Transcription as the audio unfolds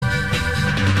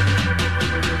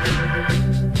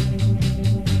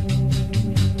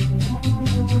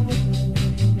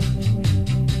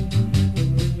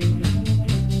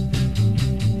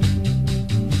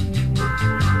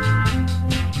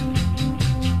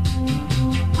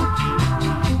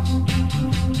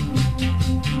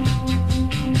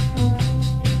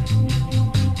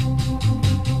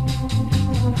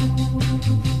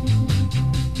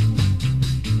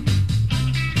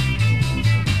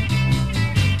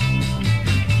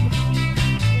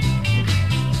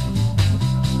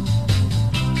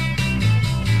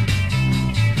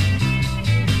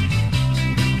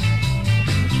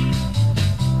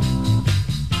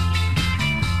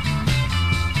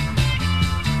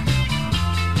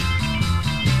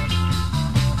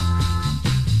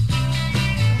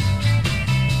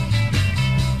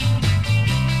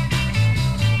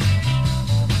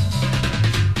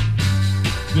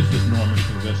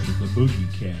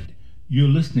You're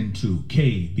listening to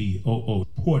KBOO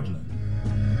Portland.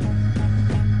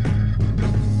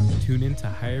 Tune in to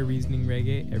Higher Reasoning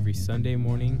Reggae every Sunday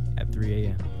morning at 3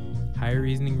 a.m. Higher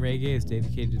Reasoning Reggae is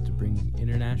dedicated to bringing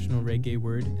international reggae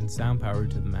word and sound power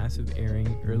to the massive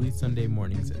airing early Sunday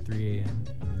mornings at 3 a.m.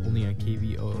 only on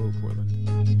KBOO Portland.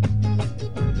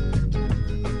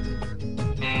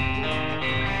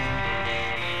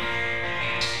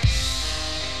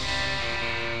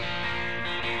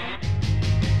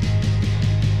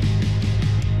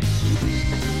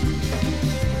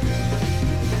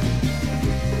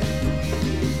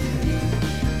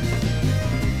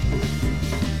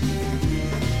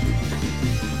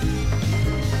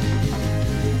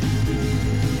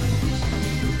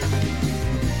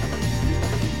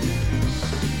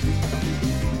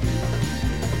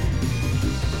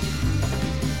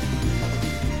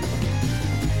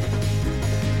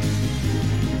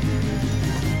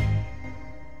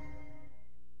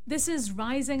 This is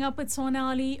Rising Up with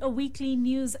Sonali, a weekly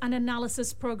news and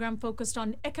analysis program focused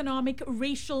on economic,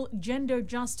 racial, gender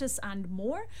justice, and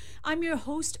more. I'm your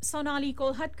host, Sonali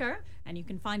Kolhatkar, and you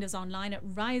can find us online at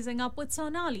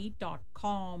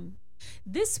risingupwithsonali.com.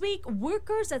 This week,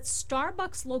 workers at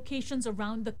Starbucks locations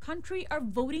around the country are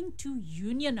voting to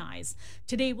unionize.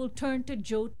 Today, we'll turn to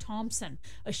Joe Thompson,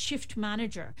 a shift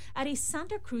manager at a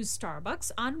Santa Cruz Starbucks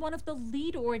and one of the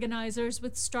lead organizers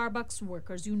with Starbucks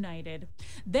Workers United.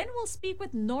 Then we'll speak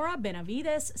with Nora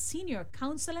Benavides, Senior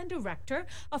Counsel and Director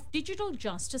of Digital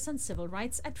Justice and Civil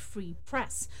Rights at Free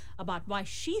Press, about why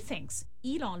she thinks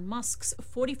Elon Musk's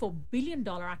 $44 billion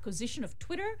acquisition of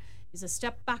Twitter is a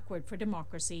step backward for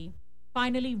democracy.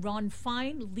 Finally, Ron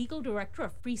Fine, legal director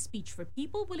of Free Speech for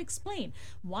People, will explain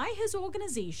why his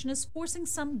organization is forcing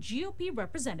some GOP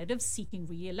representatives seeking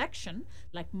re-election,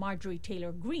 like Marjorie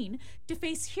Taylor Greene, to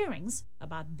face hearings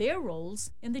about their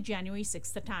roles in the January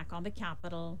 6th attack on the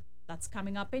Capitol. That's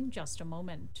coming up in just a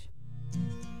moment.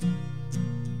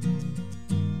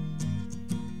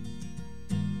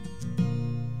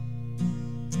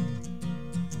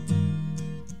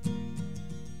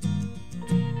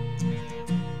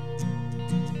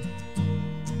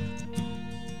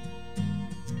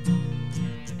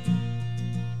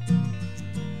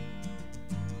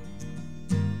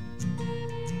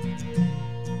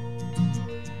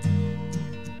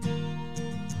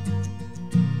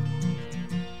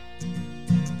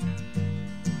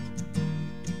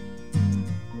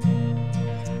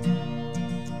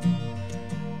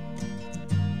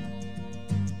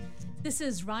 This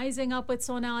is Rising Up with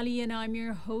Sonali, and I'm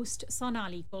your host,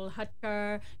 Sonali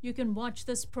Kolhatkar. You can watch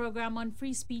this program on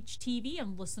Free Speech TV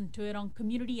and listen to it on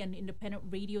community and independent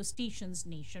radio stations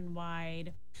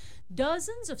nationwide.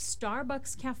 Dozens of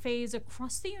Starbucks cafes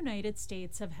across the United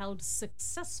States have held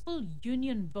successful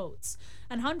union votes,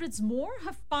 and hundreds more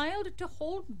have filed to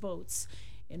hold votes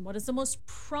in what is the most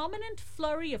prominent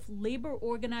flurry of labor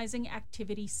organizing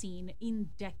activity seen in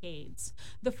decades.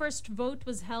 The first vote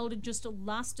was held just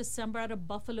last December at a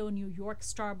Buffalo, New York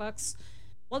Starbucks.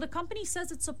 While the company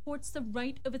says it supports the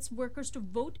right of its workers to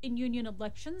vote in union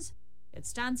elections, it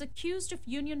stands accused of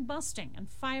union busting and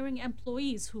firing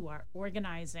employees who are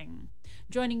organizing.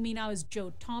 Joining me now is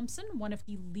Joe Thompson, one of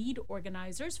the lead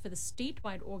organizers for the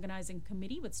statewide organizing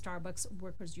committee with Starbucks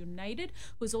Workers United,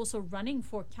 who is also running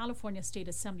for California State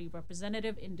Assembly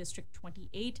Representative in District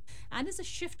 28 and is a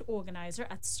shift organizer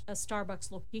at a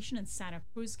Starbucks location in Santa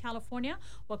Cruz, California.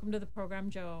 Welcome to the program,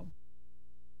 Joe.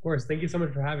 Of course. Thank you so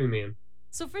much for having me.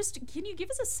 So first, can you give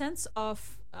us a sense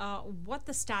of what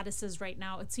the status is right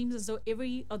now? It seems as though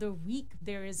every other week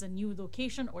there is a new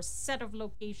location or set of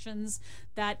locations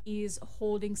that is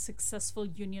holding successful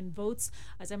union votes.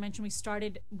 As I mentioned, we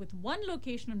started with one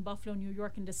location in Buffalo, New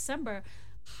York in December.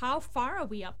 How far are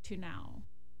we up to now?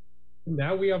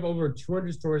 Now we have over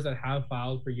 200 stores that have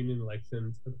filed for union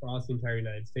elections across the entire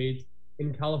United States.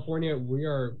 In California, we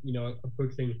are,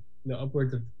 approaching,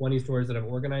 upwards of 20 stores that are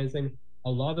organizing. A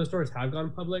lot of those stores have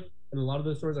gone public, and a lot of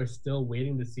those stores are still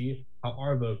waiting to see how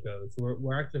our vote goes. So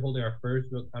we're actually holding our first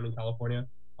vote count in California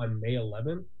on May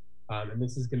 11th, and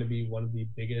this is going to be one of the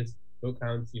biggest vote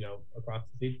counts, across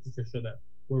the state, just to show that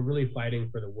we're really fighting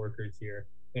for the workers here.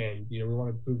 And we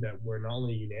want to prove that we're not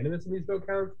only unanimous in these vote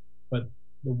counts, but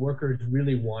the workers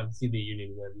really want to see the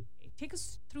union win. Take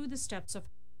us through the steps of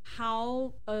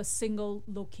how a single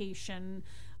location,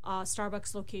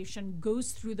 Starbucks location,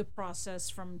 goes through the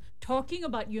process from talking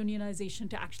about unionization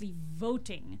to actually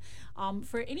voting.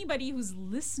 For anybody who's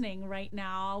listening right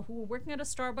now who are working at a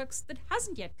Starbucks that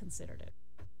hasn't yet considered it.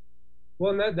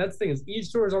 Well, and that's the thing, is each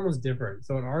store is almost different.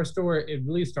 So in our store, it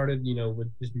really started,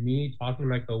 with just me talking to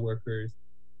my coworkers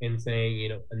and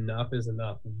saying, enough is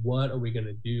enough. What are we going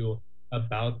to do?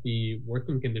 about the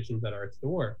working conditions at our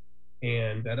store.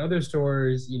 And at other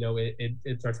stores,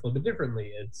 it starts a little bit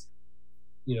differently. It's,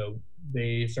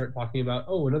 they start talking about,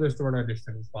 oh, another store in our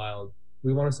district is filed.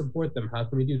 We want to support them. How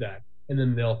can we do that? And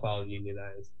then they'll file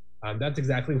unionize. That's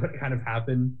exactly what kind of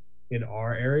happened in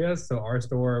our area. So our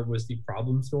store was the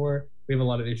problem store. We have a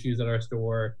lot of issues at our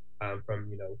store,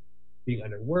 from being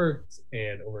underworked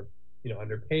and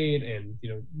underpaid, and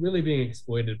really being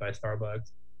exploited by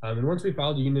Starbucks. And once we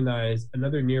filed to unionize,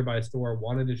 another nearby store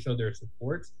wanted to show their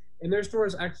support, and their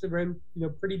stores actually ran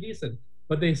pretty decent.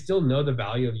 But they still know the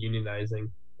value of unionizing,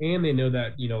 and they know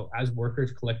that as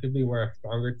workers collectively we're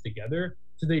stronger together.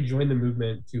 So they joined the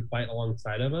movement to fight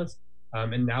alongside of us.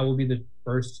 And now we'll be the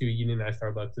first to unionize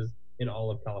Starbucks in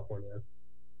all of California.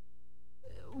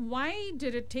 Why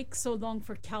did it take so long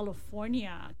for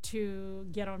California to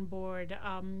get on board?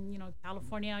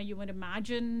 California, you would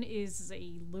imagine, is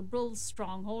a liberal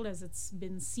stronghold as it's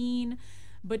been seen,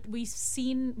 but we've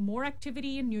seen more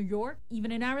activity in New York,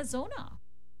 even in Arizona.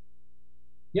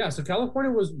 Yeah, so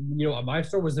California was, my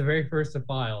store was the very first to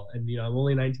file, and I'm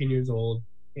only 19 years old,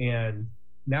 and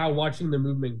now watching the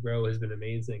movement grow has been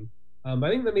amazing. I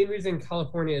think the main reason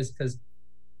California is because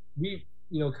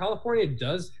California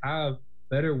does have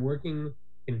better working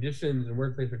conditions and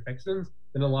workplace protections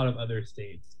than a lot of other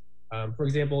states. For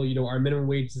example, our minimum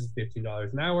wage is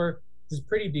 $15 an hour, which is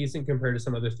pretty decent compared to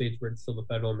some other states where it's still the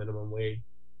federal minimum wage.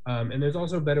 And there's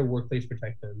also better workplace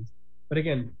protections. But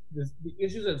again, the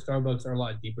issues at Starbucks are a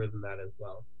lot deeper than that as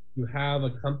well. You have a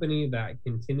company that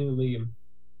continually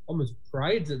almost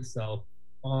prides itself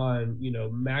on,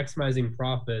 maximizing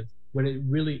profits when it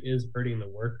really is hurting the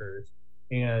workers.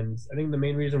 And I think the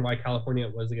main reason why California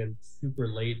was, again, super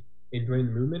late in joining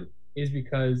the movement is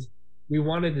because we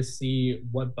wanted to see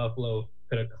what Buffalo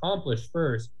could accomplish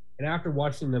first. And after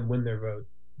watching them win their vote,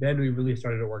 then we really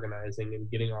started organizing and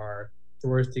getting our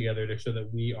stores together to show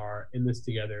that we are in this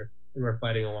together and we're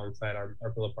fighting alongside our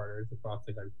fellow partners across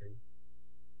the country.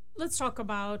 Let's talk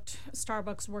about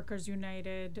Starbucks Workers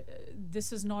United.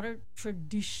 This is not a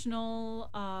traditional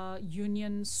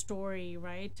union story,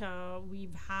 right?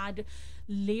 We've had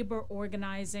labor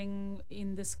organizing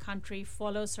in this country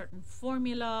follow a certain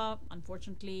formula.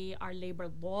 Unfortunately, our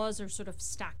labor laws are sort of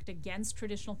stacked against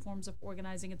traditional forms of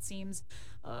organizing, it seems.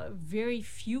 Very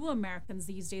few Americans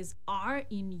these days are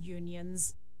in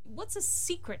unions. What's the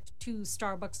secret to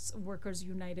Starbucks Workers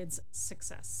United's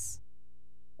success?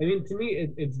 I mean, to me,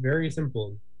 it's very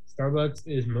simple. Starbucks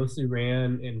is mostly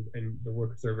ran, and the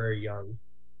workers are very young.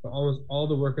 But almost all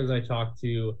the workers I talk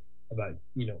to about,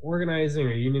 organizing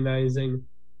or unionizing,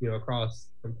 across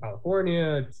from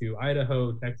California to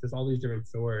Idaho, Texas, all these different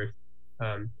stores,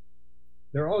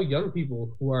 they're all young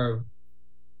people who are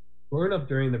grown up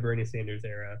during the Bernie Sanders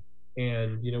era.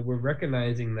 And, we're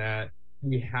recognizing that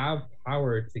we have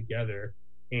power together,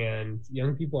 and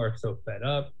young people are so fed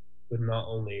up with not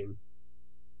only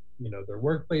their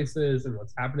workplaces and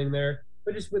what's happening there,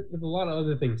 but just with a lot of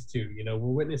other things too. We're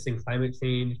witnessing climate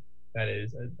change that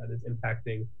is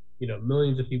impacting,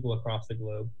 millions of people across the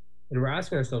globe. And we're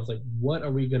asking ourselves, like, what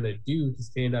are we going to do to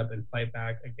stand up and fight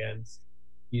back against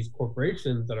these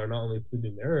corporations that are not only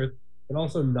polluting the earth, but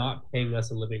also not paying us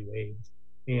a living wage?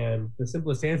 And the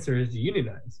simplest answer is to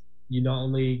unionize. You not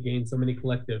only gain so many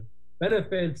collective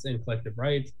benefits and collective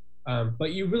rights,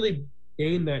 but you really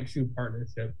gain that true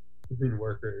partnership between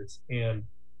workers. And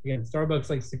again, Starbucks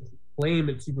likes to claim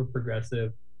it's super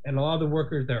progressive, and a lot of the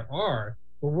workers there are,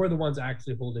 but we're the ones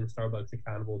actually holding Starbucks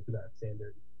accountable to that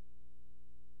standard.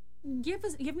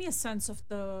 Give me a sense of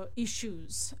the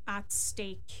issues at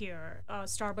stake here.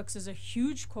 Starbucks is a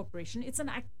huge corporation. It's an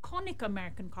iconic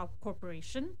American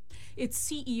corporation. Its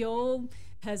CEO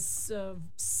has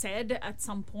said at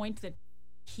some point that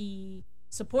he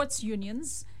supports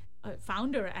unions.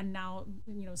 Founder and now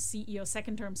CEO,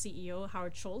 second-term CEO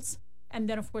Howard Schultz, and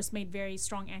then of course made very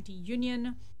strong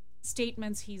anti-union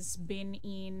statements. He's been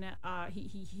in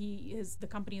the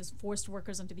company has forced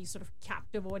workers into these sort of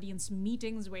captive audience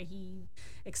meetings where he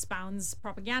expounds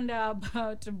propaganda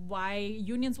about why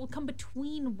unions will come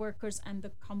between workers and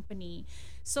the company.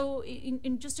 So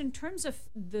in terms of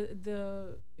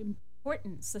the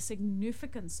importance, the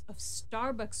significance of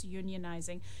Starbucks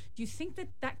unionizing, do you think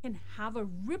that can have a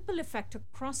ripple effect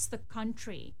across the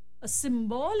country, a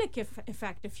symbolic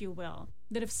effect, if you will,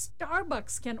 that if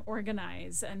Starbucks can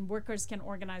organize and workers can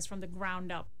organize from the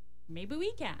ground up, maybe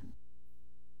we can?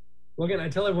 Well, again, I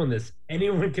tell everyone this: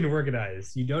 anyone can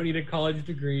organize. You don't need a college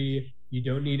degree. You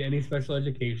don't need any special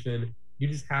education. You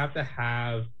just have to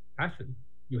have passion.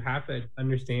 You have to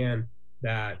understand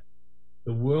that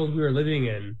the world we are living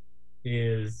in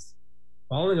is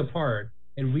falling apart,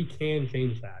 and we can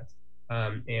change that.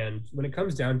 And when it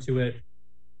comes down to it,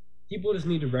 people just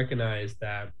need to recognize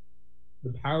that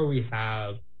the power we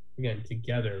have, again,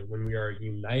 together, when we are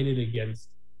united against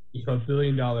a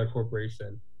billion-dollar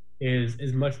corporation,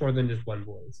 is much more than just one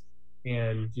voice.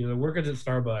 And the workers at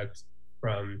Starbucks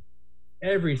from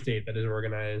every state that is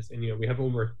organized, and we have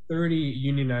over 30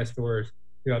 unionized stores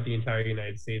throughout the entire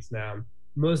United States now,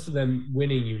 most of them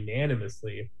winning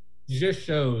unanimously, just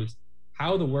shows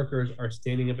how the workers are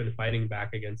standing up and fighting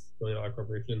back against the billion-dollar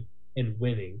corporation and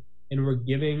winning. And we're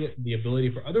giving the ability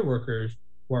for other workers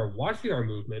who are watching our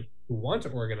movement, who want to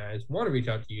organize, want to reach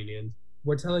out to unions,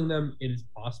 we're telling them it is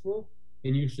possible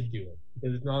and you should do it,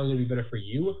 because it's not only going to be better for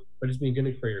you, but it's being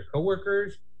good for your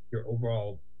coworkers, your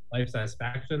overall life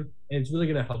satisfaction, and it's really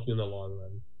going to help you in the long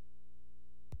run.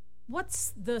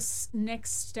 What's the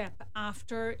next step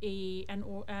after a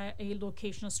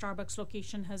location, a Starbucks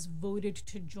location, has voted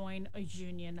to join a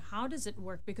union? How does it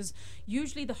work? Because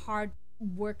usually the hard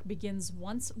work begins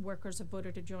once workers have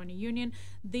voted to join a union.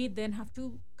 They then have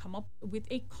to come up with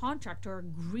a contract or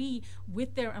agree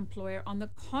with their employer on the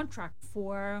contract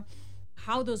for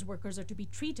how those workers are to be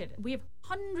treated. We have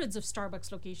hundreds of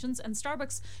Starbucks locations, and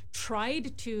Starbucks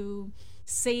tried to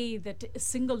say that a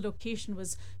single location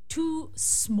was too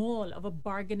small of a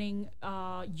bargaining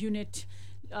unit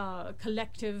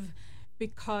collective,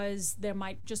 because there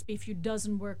might just be a few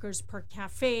dozen workers per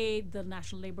cafe. The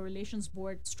National Labor Relations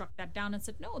Board struck that down and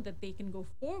said no, that they can go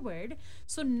forward.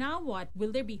 So now what?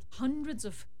 Will there be hundreds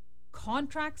of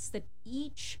contracts that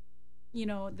each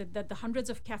that the hundreds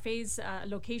of cafes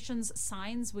locations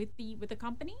signs with the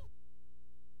company?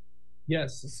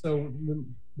 Yes. So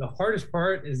the hardest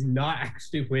part is not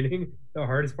actually winning. The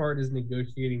hardest part is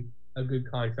negotiating a good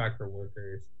contract for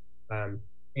workers.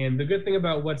 And the good thing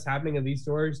about what's happening in these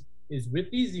stores is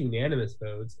with these unanimous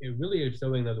votes, it really is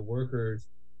showing that the workers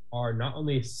are not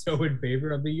only so in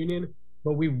favor of the union,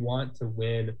 but we want to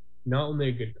win not only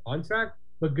a good contract,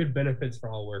 but good benefits for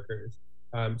all workers.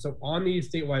 So on the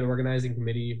statewide organizing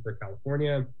committee for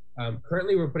California,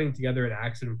 currently we're putting together an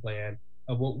action plan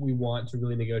of what we want to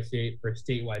really negotiate for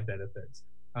statewide benefits.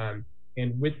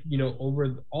 And with,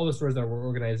 over all the stores that we're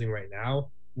organizing right now,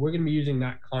 we're going to be using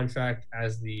that contract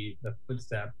as the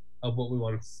footstep of what we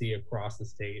want to see across the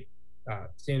state,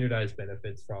 standardized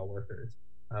benefits for all workers.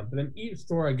 But then each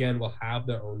store, again, will have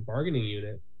their own bargaining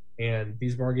unit, and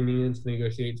these bargaining units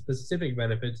negotiate specific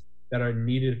benefits that are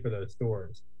needed for those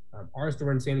stores. Our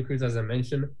store in Santa Cruz, as I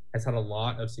mentioned, has had a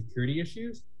lot of security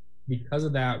issues. Because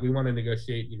of that, we want to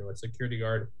negotiate, a security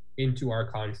guard into our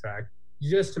contract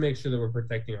just to make sure that we're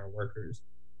protecting our workers.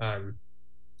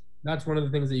 That's one of the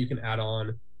things that you can add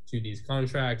on to these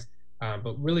contracts.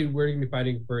 But really, we're going to be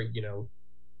fighting for,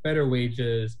 better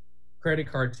wages,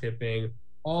 credit card tipping,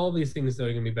 all these things that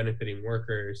are going to be benefiting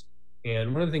workers.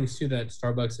 And one of the things, too, that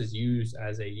Starbucks has used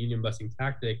as a union busting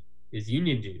tactic is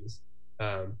union dues.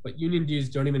 But union dues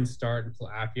don't even start until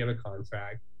after you have a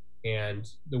contract, and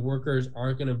the workers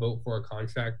aren't going to vote for a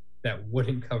contract that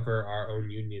wouldn't cover our own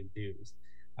union dues.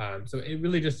 So it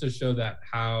really just to show that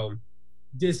how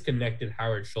disconnected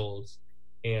Howard Schultz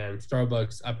and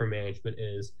Starbucks upper management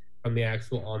is from the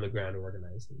actual on the ground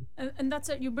organizing. And that's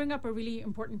it. You bring up a really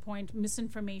important point.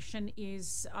 Misinformation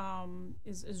is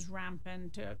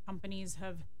rampant. Companies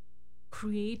have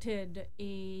created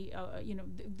they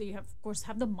have, of course,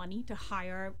 have the money to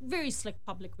hire very slick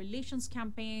public relations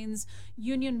campaigns,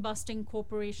 union busting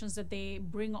corporations that they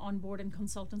bring on board, and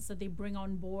consultants that they bring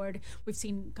on board. We've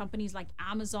seen companies like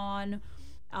Amazon,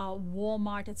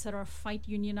 Walmart, etc., fight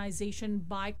unionization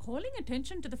by calling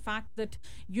attention to the fact that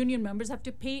union members have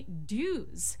to pay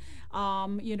dues.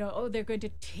 They're going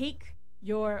to take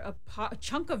a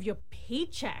chunk of your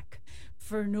paycheck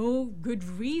for no good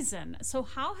reason. So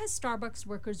how has Starbucks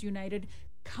Workers United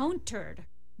countered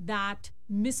that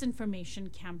misinformation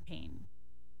campaign?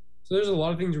 So there's a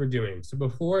lot of things we're doing. So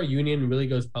before a union really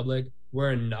goes public,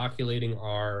 we're inoculating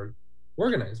our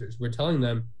organizers. We're telling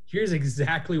them, here's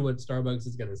exactly what Starbucks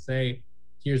is going to say.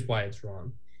 Here's why it's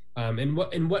wrong. And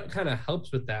what kind of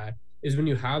helps with that is when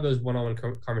you have those one-on-one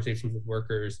conversations with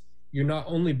workers, you're not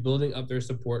only building up their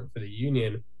support for the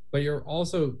union, but you're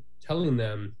also telling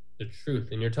them the truth,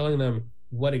 and you're telling them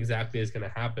what exactly is going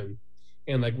to happen.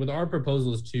 And like with our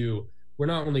proposals too, we're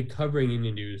not only covering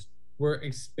union dues, we're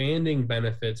expanding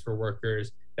benefits for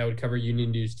workers that would cover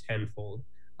union dues tenfold.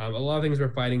 A lot of things we're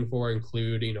fighting for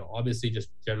include, obviously just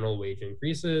general wage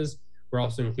increases. We're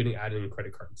also including adding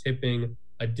credit card tipping.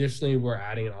 Additionally, we're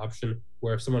adding an option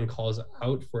where if someone calls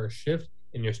out for a shift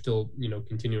and you're still,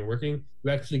 continuing working,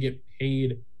 you actually get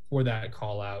paid for that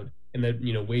call out, and then,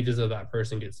 wages of that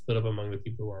person get split up among the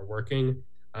people who are working.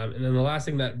 And then the last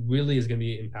thing that really is going to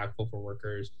be impactful for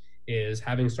workers is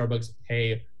having Starbucks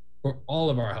pay for all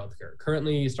of our healthcare.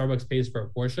 Currently, Starbucks pays for a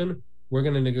portion. We're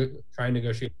going to try and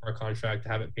negotiate our contract to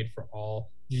have it paid for all,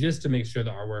 just to make sure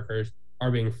that our workers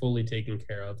are being fully taken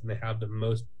care of and they have the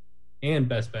most and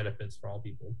best benefits for all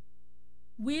people.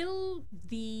 Will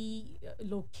the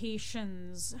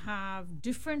locations have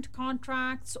different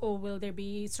contracts, or will there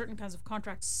be certain kinds of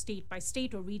contracts state by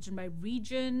state or region by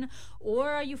region?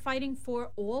 Or are you fighting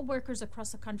for all workers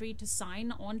across the country to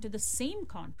sign on to the same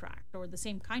contract or the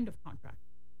same kind of contract?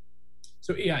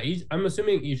 So yeah, I'm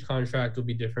assuming each contract will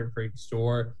be different for each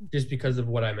store, just because of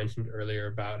what I mentioned earlier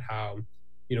about how,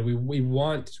 we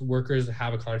want workers to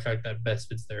have a contract that best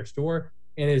fits their store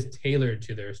and is tailored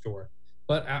to their store.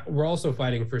 But we're also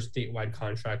fighting for statewide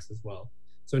contracts as well.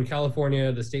 So in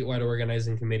California, the statewide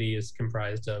organizing committee is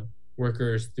comprised of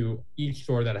workers through each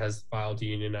store that has filed to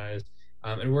unionize.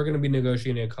 And we're going to be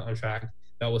negotiating a contract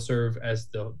that will serve as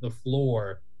the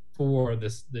floor for the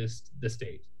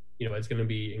state. It's going to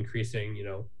be increasing,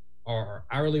 our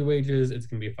hourly wages. It's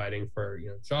going to be fighting for,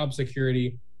 job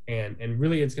security. And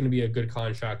really, it's going to be a good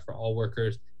contract for all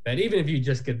workers, that even if you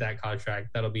just get that contract,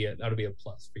 that'll be a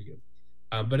plus for you.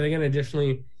 But again,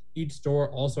 additionally, each store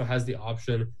also has the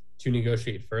option to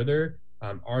negotiate further.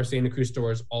 Our Santa Cruz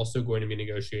store is also going to be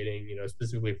negotiating,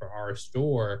 specifically for our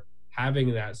store,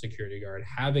 having that security guard,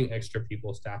 having extra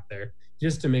people staffed there,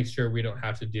 just to make sure we don't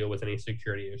have to deal with any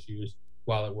security issues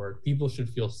while at work. People should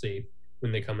feel safe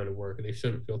when they come into work. They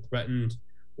shouldn't feel threatened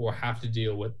or have to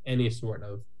deal with any sort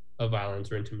of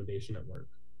violence or intimidation at work.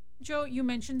 Joe, you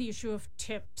mentioned the issue of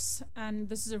tips, and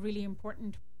this is a really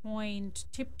important point.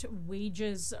 Tipped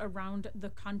wages around the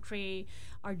country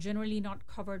are generally not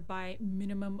covered by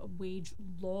minimum wage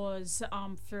laws.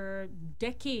 For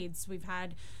decades, we've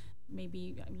had,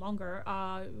 maybe longer,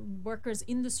 workers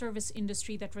in the service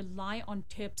industry that rely on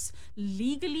tips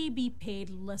legally be paid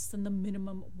less than the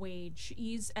minimum wage.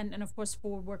 And of course,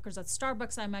 for workers at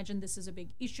Starbucks, I imagine this is a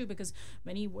big issue because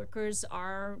many workers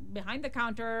are behind the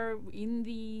counter in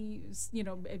the,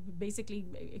 basically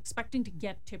expecting to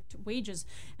get tipped wages.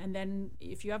 And then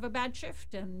if you have a bad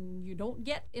shift and you don't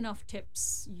get enough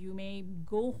tips, you may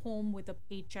go home with a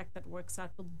paycheck that works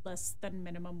out to less than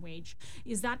minimum wage.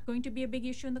 Is that going to be a big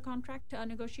issue in the contract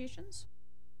negotiations?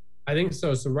 I think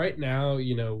so. So right now,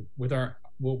 with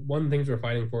one of the things we're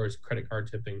fighting for is credit card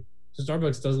tipping. So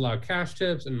Starbucks does allow cash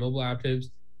tips and mobile app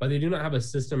tips, but they do not have a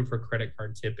system for credit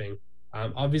card tipping.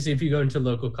 Obviously, if you go into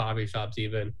local coffee shops,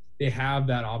 even they have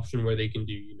that option where they can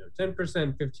do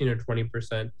 10%, 15, or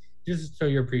 20%, just to show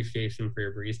your appreciation for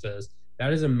your baristas.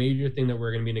 That is a major thing that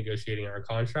we're going to be negotiating in our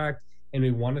contract, and we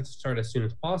want it to start as soon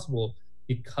as possible,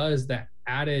 because that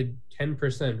added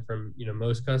 10% from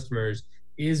most customers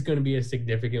is going to be a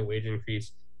significant wage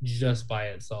increase just by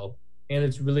itself. And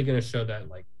it's really going to show that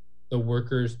the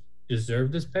workers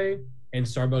deserve this pay, and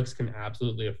Starbucks can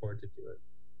absolutely afford to do it.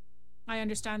 I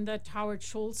understand that Howard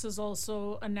Schultz has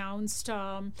also announced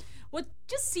what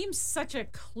just seems such a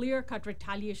clear-cut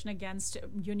retaliation against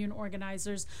union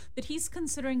organizers, that he's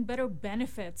considering better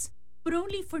benefits, but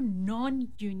only for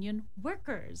non-union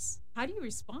workers. How do you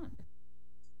respond?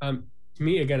 To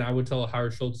me, again, I would tell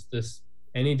Howard Schultz this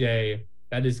any day.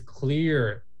 That is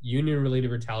clear union-related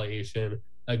retaliation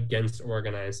against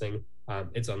organizing.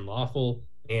 It's unlawful.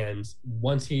 And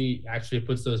once he actually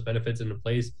puts those benefits into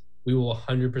place, we will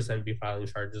 100% be filing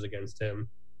charges against him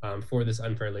for this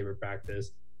unfair labor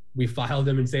practice. We filed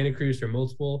them in Santa Cruz for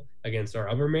multiple against our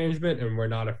upper management, and we're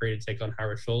not afraid to take on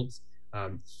Howard Schultz.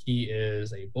 He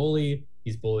is a bully.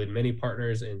 He's bullied many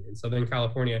partners in Southern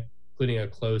California, including a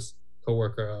close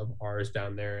coworker of ours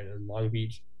down there in Long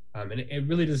Beach. And it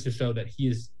really does to show that he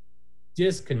is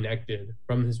disconnected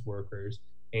from his workers.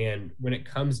 And when it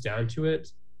comes down to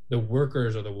it, the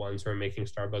workers are the ones who are making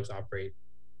Starbucks operate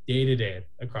day to day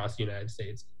across the United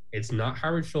States. It's not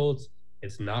Howard Schultz.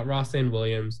 It's not Ross-Ann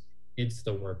Williams. It's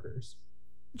the workers.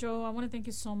 Joe, I want to thank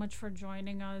you so much for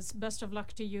joining us. Best of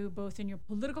luck to you both in your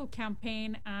political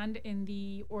campaign and in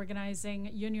the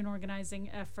union organizing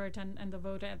effort and the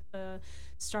vote at the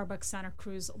Starbucks Santa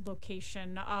Cruz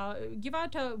location. Give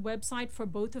out a website for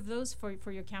both of those,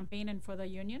 for your campaign and for the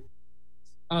union.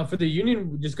 For the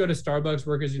union, just go to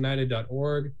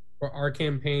starbucksworkersunited.org. For our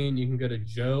campaign, you can go to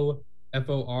Joe,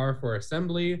 FOR for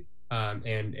Assembly.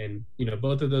 And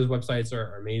both of those websites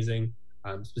are amazing.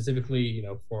 Specifically,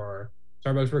 for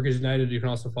Starbucks Workers United, you can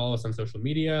also follow us on social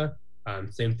media.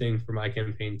 Same thing for my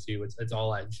campaign too. It's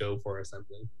all at Joe for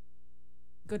Assembly.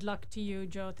 Good luck to you,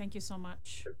 Joe. Thank you so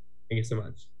much. Thank you so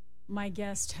much. My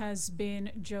guest has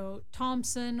been Joe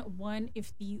Thompson, one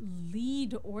of the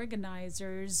lead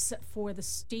organizers for the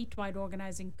statewide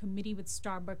organizing committee with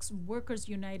Starbucks Workers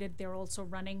United. They're also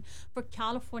running for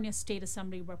California State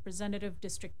Assembly Representative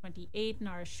District 28 and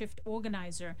are a shift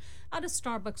organizer at a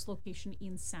Starbucks location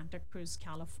in Santa Cruz,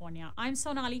 California. I'm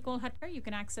Sonali Kolhatkar. You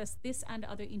can access this and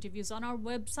other interviews on our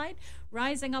website,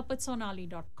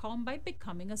 risingupwithsonali.com, by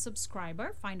becoming a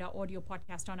subscriber. Find our audio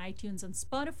podcast on iTunes and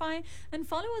Spotify, and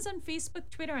follow us on Facebook,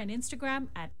 Twitter, and Instagram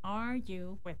at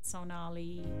RU with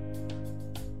Sonali.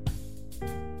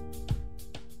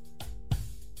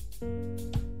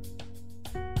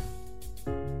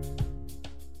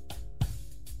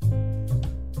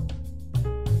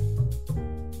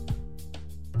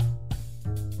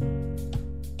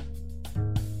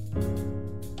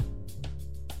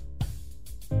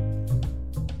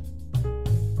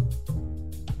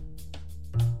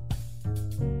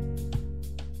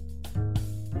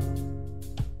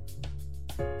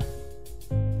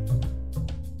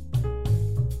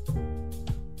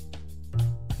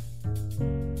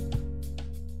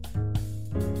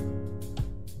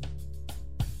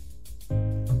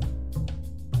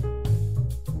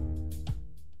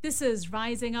 This is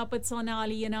Rising Up with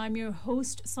Sonali, and I'm your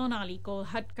host, Sonali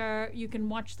Kolhatkar. You can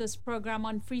watch this program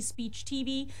on Free Speech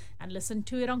TV and listen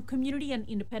to it on community and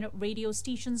independent radio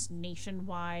stations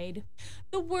nationwide.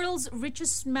 The world's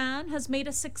richest man has made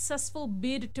a successful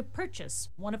bid to purchase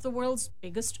one of the world's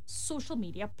biggest social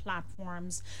media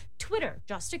platforms. Twitter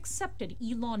just accepted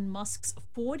Elon Musk's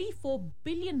 $44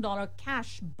 billion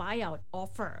cash buyout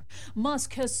offer.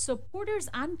 Musk has supporters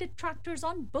and detractors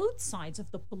on both sides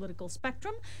of the political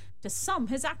spectrum. To some,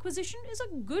 his acquisition is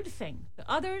a good thing. To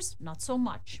others, not so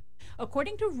much.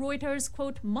 According to Reuters,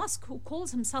 quote, Musk, who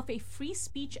calls himself a free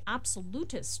speech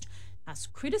absolutist, has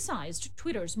criticized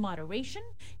Twitter's moderation.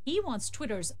 He wants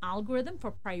Twitter's algorithm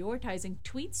for prioritizing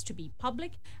tweets to be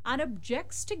public and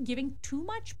objects to giving too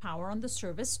much power on the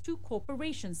service to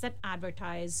corporations that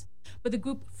advertise. But the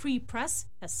group Free Press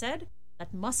has said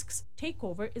that Musk's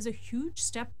takeover is a huge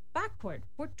step backward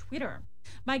for Twitter.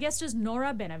 My guest is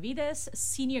Nora Benavides,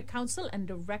 Senior Counsel and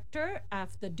Director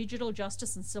of the Digital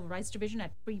Justice and Civil Rights Division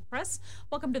at Free Press.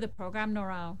 Welcome to the program,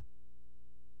 Nora.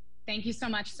 Thank you so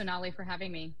much, Sonali, for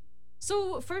having me.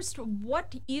 So first,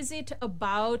 what is it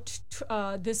about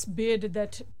this bid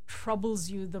that troubles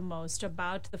you the most,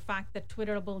 about the fact that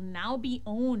Twitter will now be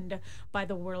owned by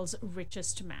the world's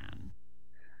richest man?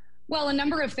 Well, a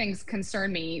number of things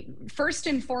concern me. First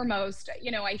and foremost,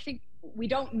 I think we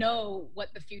don't know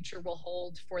what the future will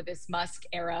hold for this Musk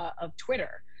era of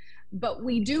Twitter, but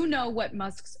we do know what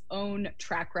Musk's own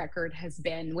track record has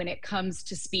been when it comes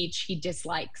to speech he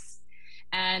dislikes.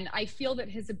 And I feel that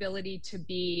his ability to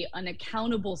be an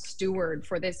accountable steward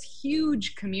for this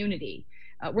huge community,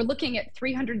 we're looking at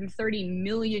 330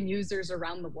 million users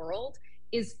around the world,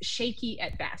 is shaky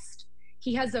at best.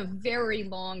 He has a very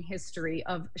long history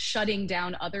of shutting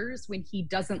down others when he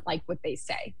doesn't like what they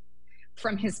say.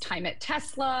 From his time at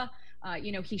Tesla,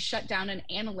 he shut down an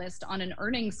analyst on an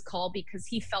earnings call because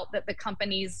he felt that the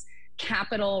company's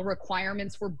capital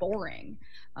requirements were boring.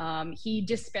 He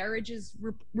disparages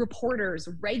reporters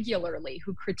regularly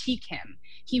who critique him.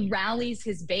 He rallies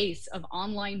his base of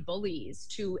online bullies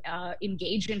to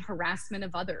engage in harassment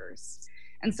of others.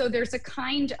 And so there's a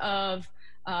kind of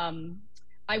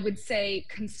I would say,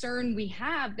 concern we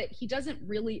have that he doesn't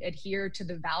really adhere to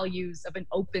the values of an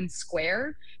open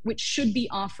square, which should be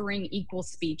offering equal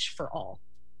speech for all.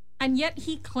 And yet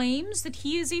he claims that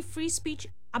he is a free speech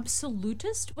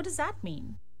absolutist. What does that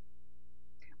mean?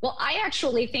 Well, I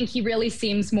actually think he really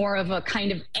seems more of a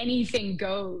kind of anything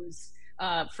goes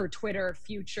for Twitter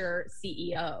future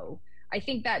CEO. I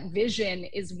think that vision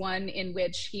is one in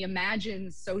which he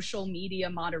imagines social media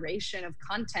moderation of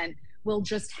content will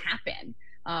just happen.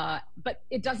 But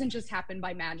it doesn't just happen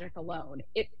by magic alone.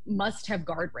 It must have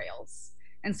guardrails.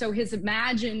 And so his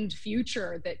imagined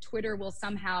future that Twitter will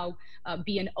somehow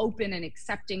be an open and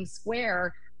accepting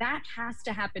square, that has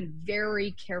to happen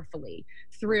very carefully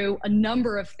through a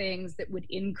number of things that would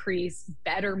increase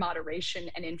better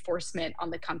moderation and enforcement on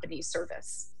the company's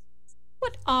service.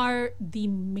 What are the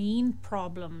main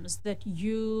problems that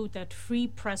Free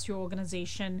Press, your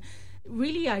organization,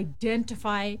 really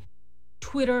identify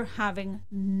Twitter having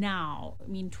now? I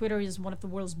mean, Twitter is one of the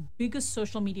world's biggest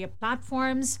social media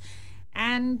platforms,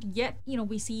 and yet,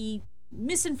 we see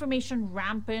misinformation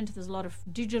rampant. There's a lot of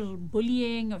digital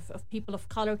bullying of people of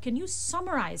color. Can you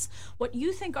summarize what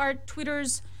you think are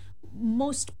Twitter's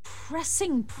most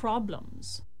pressing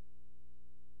problems?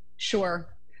 Sure.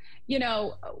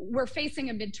 we're facing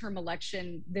a midterm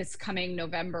election this coming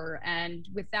November. And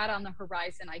with that on the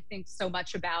horizon, I think so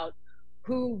much about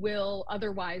who will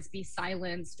otherwise be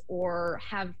silenced or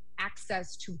have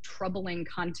access to troubling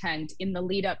content in the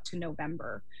lead up to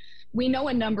November. We know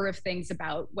a number of things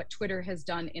about what Twitter has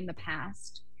done in the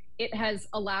past. It has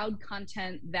allowed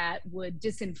content that would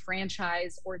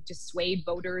disenfranchise or dissuade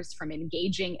voters from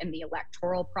engaging in the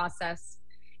electoral process.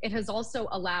 It has also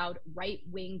allowed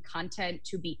right-wing content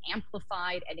to be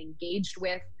amplified and engaged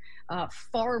with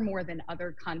far more than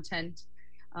other content.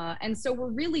 And so we're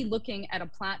really looking at a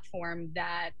platform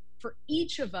that for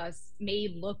each of us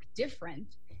may look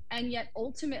different, and yet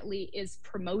ultimately is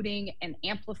promoting and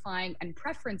amplifying and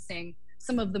preferencing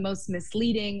some of the most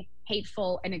misleading,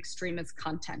 hateful, and extremist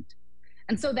content.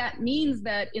 And so that means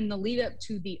that in the lead up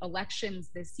to the elections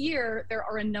this year, there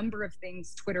are a number of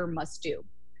things Twitter must do.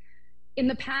 In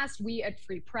the past, we at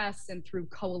Free Press and through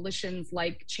coalitions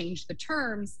like Change the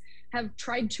Terms have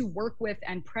tried to work with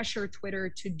and pressure Twitter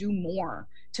to do more,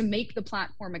 to make the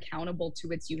platform accountable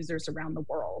to its users around the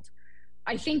world.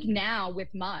 I think now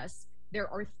with Musk, there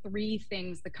are three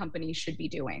things the company should be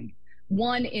doing.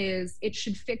 One is it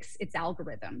should fix its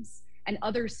algorithms and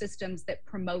other systems that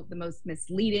promote the most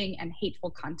misleading and hateful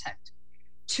content.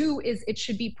 Two is it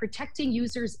should be protecting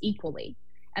users equally.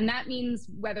 And that means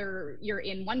whether you're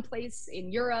in one place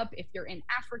in Europe, if you're in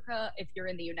Africa, if you're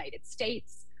in the United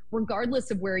States,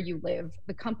 regardless of where you live,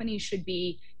 the company should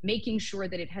be making sure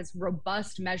that it has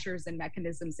robust measures and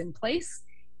mechanisms in place,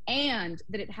 and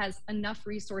that it has enough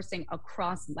resourcing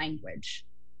across language.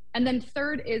 And then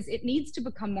third is it needs to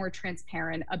become more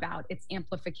transparent about its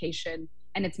amplification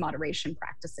and its moderation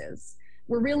practices.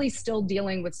 We're really still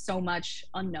dealing with so much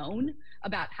unknown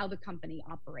about how the company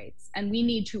operates, and we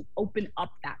need to open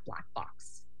up that black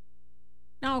box.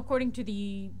 Now, according to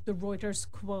the Reuters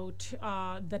quote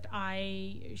that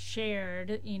I shared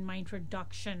in my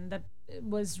introduction, that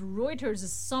was Reuters'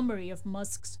 summary of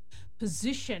Musk's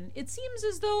position, it seems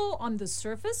as though on the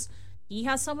surface, he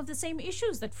has some of the same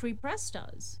issues that Free Press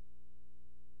does.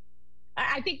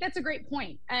 I think that's a great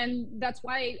point. And that's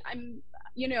why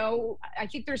I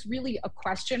think there's really a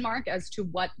question mark as to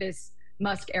what this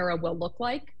Musk era will look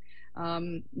like.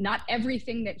 Not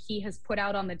everything that he has put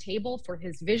out on the table for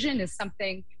his vision is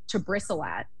something to bristle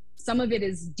at. Some of it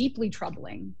is deeply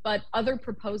troubling, but other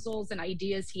proposals and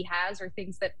ideas he has are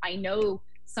things that I know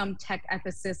some tech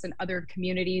ethicists and other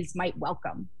communities might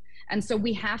welcome. And so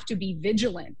we have to be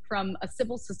vigilant from a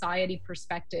civil society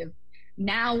perspective.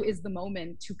 Now is the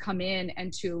moment to come in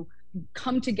and to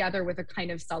come together with a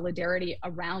kind of solidarity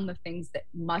around the things that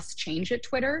must change at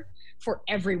Twitter for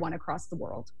everyone across the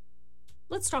world.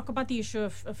 Let's talk about the issue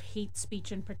of hate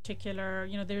speech in particular.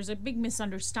 There's a big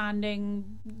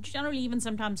misunderstanding, generally even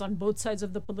sometimes on both sides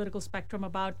of the political spectrum,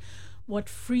 about what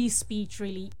free speech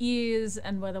really is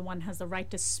and whether one has the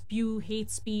right to spew hate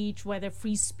speech, whether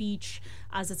free speech,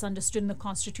 as it's understood in the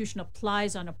Constitution,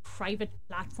 applies on a private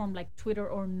platform like Twitter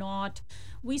or not.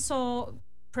 We saw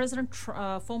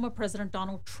former President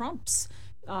Donald Trump's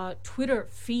Twitter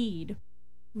feed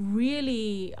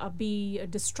really be a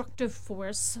destructive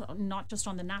force, not just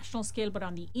on the national scale, but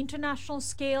on the international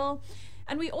scale.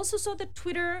 And we also saw that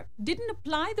Twitter didn't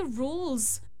apply the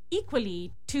rules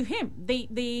equally to him.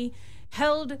 They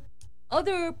held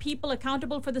other people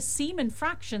accountable for the same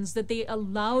infractions that they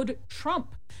allowed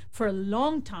Trump for a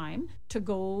long time to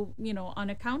go,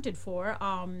 unaccounted for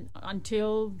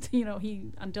until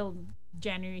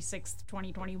January 6th,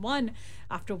 2021,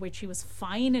 after which he was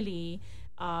finally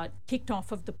kicked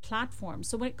off of the platform.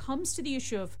 So when it comes to the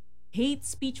issue of hate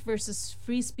speech versus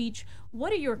free speech,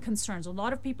 what are your concerns? A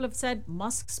lot of people have said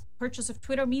Musk's purchase of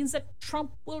Twitter means that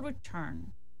Trump will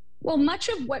return. Well, much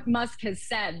of what Musk has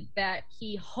said, that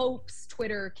he hopes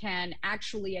Twitter can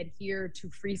actually adhere to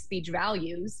free speech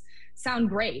values, sound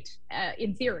great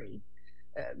in theory.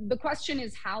 The question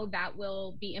is how that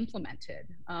will be implemented.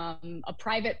 A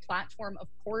private platform, of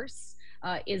course,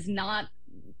 is not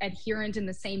adherent in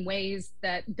the same ways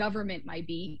that government might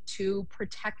be to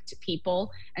protect people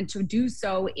and to do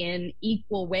so in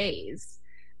equal ways.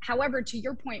 However, to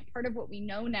your point, part of what we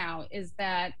know now is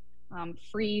that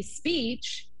free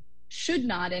speech should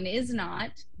not and is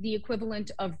not the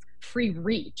equivalent of free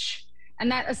reach.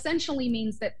 And that essentially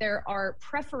means that there are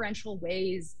preferential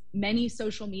ways many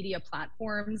social media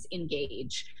platforms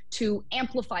engage to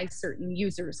amplify certain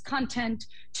users' content,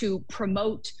 to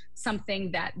promote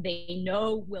something that they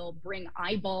know will bring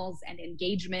eyeballs and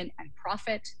engagement and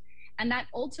profit. And that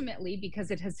ultimately,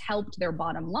 because it has helped their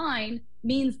bottom line,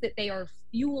 means that they are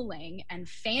fueling and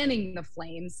fanning the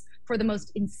flames for the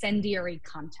most incendiary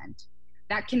content.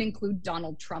 That can include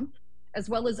Donald Trump as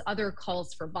well as other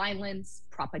calls for violence,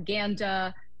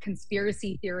 propaganda,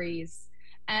 conspiracy theories.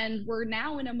 And we're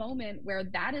now in a moment where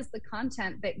that is the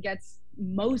content that gets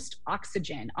most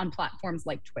oxygen on platforms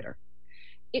like Twitter.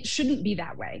 It shouldn't be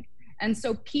that way. And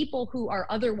so people who are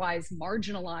otherwise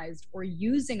marginalized or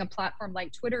using a platform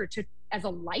like Twitter as a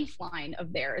lifeline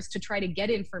of theirs to try to get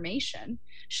information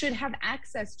should have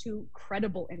access to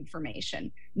credible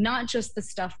information, not just the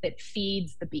stuff that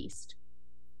feeds the beast.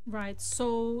 Right.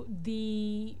 So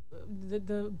the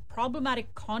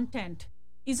problematic content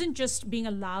isn't just being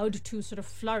allowed to sort of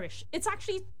flourish. It's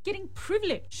actually getting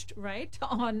privileged, right,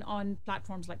 on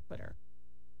platforms like Twitter.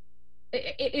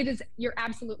 It is, you're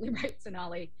absolutely right,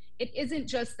 Sonali. It isn't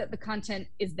just that the content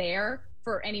is there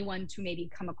for anyone to maybe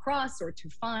come across or to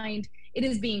find. It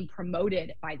is being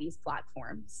promoted by these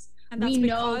platforms. And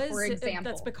that's for example,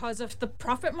 that's because of the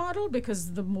profit model,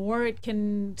 because the more it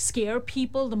can scare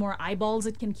people, the more eyeballs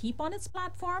it can keep on its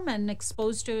platform and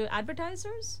expose to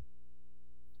advertisers?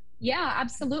 Yeah,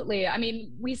 absolutely. I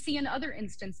mean, we see in other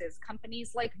instances,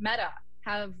 companies like Meta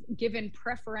have given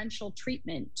preferential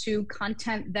treatment to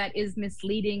content that is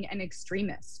misleading and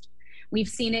extremist. We've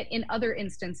seen it in other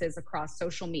instances across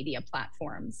social media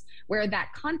platforms where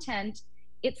that content,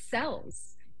 it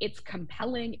sells. It's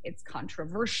compelling, it's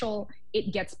controversial,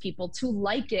 it gets people to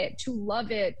like it, to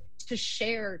love it, to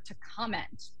share, to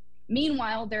comment.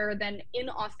 Meanwhile, there are then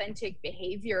inauthentic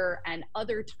behavior and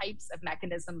other types of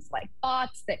mechanisms like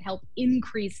bots that help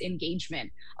increase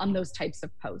engagement on those types of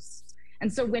posts.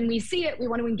 And so when we see it, we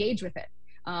want to engage with it.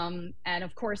 And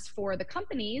of course, for the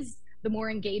companies, the more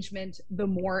engagement, the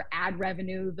more ad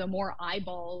revenue, the more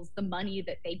eyeballs, the money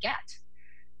that they get.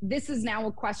 This is now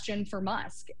a question for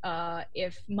Musk.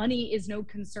 If money is no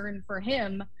concern for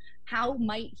him, how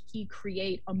might he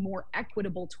create a more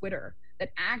equitable Twitter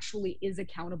that actually is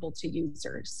accountable to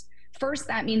users? First,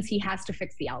 that means he has to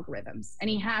fix the algorithms and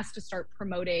he has to start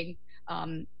promoting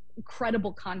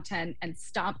credible content and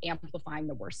stop amplifying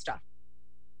the worst stuff.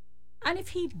 And if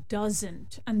he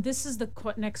doesn't, and this is the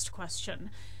next question,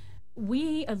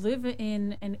 we live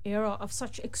in an era of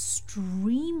such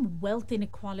extreme wealth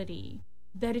inequality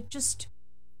that it just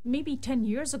maybe 10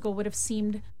 years ago would have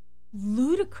seemed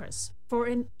ludicrous for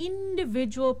an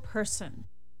individual person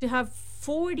to have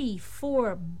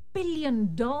 $44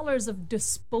 billion of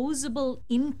disposable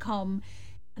income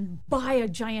and buy a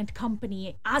giant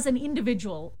company as an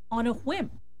individual on a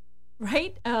whim,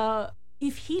 right?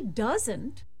 If he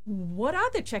doesn't, what are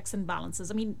the checks and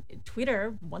balances? I mean,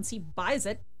 Twitter, once he buys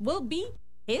it, will be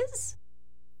his?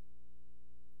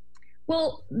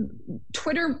 Well,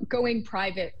 Twitter going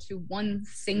private to one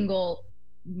single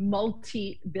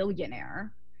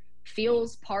multi-billionaire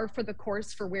feels par for the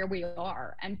course for where we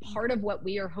are. And part of what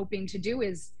we are hoping to do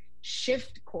is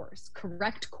shift course,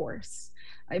 correct course.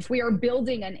 If we are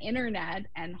building an internet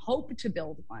and hope to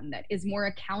build one that is more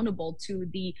accountable to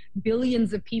the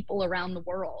billions of people around the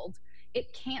world,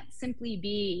 it can't simply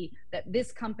be that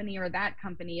this company or that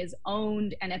company is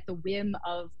owned and at the whim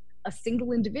of a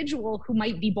single individual who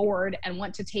might be bored and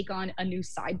want to take on a new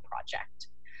side project.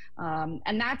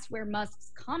 And that's where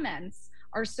Musk's comments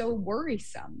are so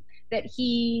worrisome, that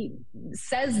he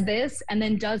says this and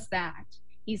then does that.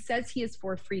 He says he is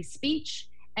for free speech,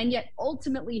 and yet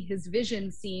ultimately his vision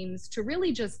seems to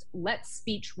really just let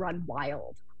speech run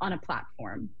wild on a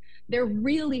platform. There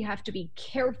really have to be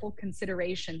careful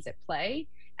considerations at play.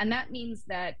 And that means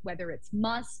that whether it's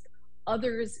Musk,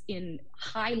 others in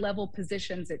high-level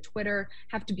positions at Twitter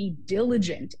have to be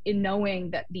diligent in knowing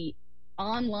that the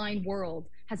online world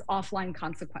has offline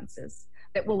consequences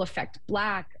that will affect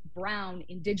Black, Brown,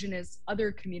 Indigenous,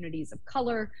 other communities of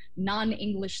color,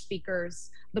 non-English speakers.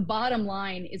 The bottom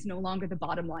line is no longer the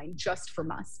bottom line just for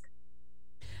Musk.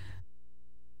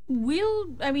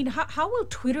 How will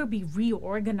Twitter be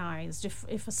reorganized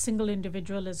if a single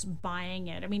individual is buying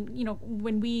it? I mean,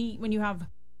 when you have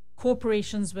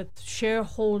corporations with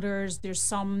shareholders, there's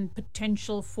some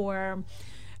potential for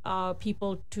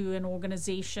people and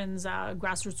organizations,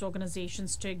 grassroots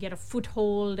organizations, to get a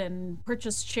foothold and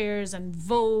purchase shares and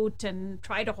vote and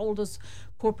try to hold those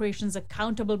corporations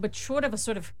accountable. But short of a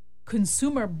sort of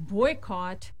consumer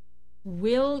boycott,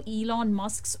 will Elon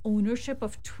Musk's ownership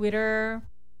of Twitter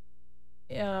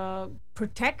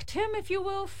protect him, if you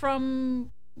will,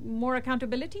 from more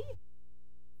accountability?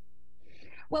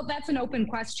 Well, that's an open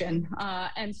question.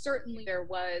 And certainly there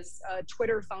was a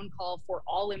Twitter phone call for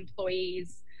all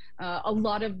employees A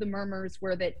lot of the murmurs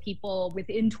were that people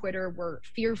within Twitter were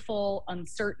fearful,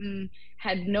 uncertain,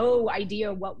 had no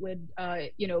idea what would,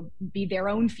 be their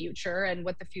own future and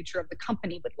what the future of the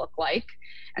company would look like.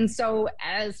 And so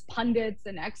as pundits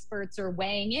and experts are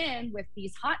weighing in with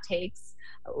these hot takes,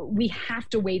 we have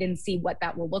to wait and see what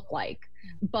that will look like.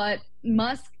 But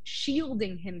Musk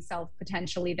shielding himself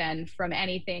potentially then from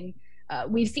anything,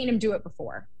 we've seen him do it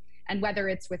before. And whether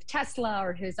it's with Tesla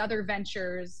or his other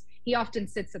ventures, he often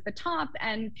sits at the top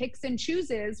and picks and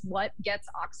chooses what gets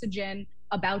oxygen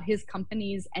about his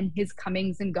companies and his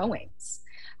comings and goings.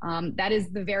 That is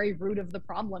the very root of the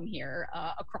problem here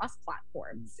across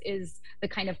platforms, is the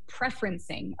kind of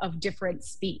preferencing of different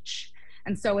speech.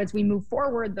 And so as we move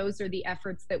forward, those are the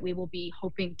efforts that we will be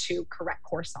hoping to correct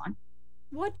course on.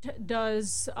 What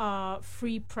does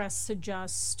free press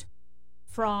suggest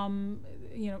from,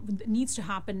 needs to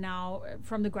happen now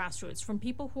from the grassroots, from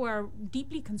people who are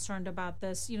deeply concerned about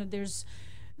this?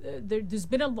 There's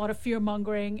been a lot of fear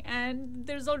mongering, and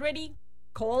there's already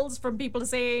calls from people to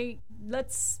say,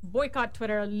 let's boycott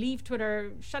Twitter, leave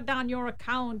Twitter, shut down your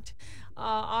account.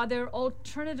 Are there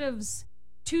alternatives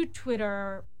to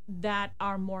Twitter that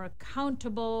are more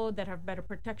accountable, that have better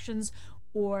protections,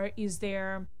 or is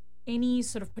there any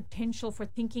sort of potential for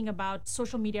thinking about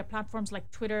social media platforms like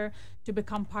Twitter to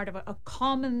become part of a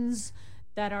commons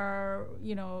that are,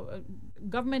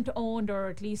 government owned, or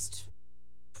at least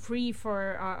free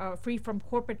from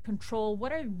corporate control?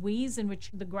 What are ways in which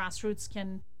the grassroots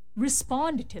can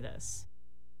respond to this?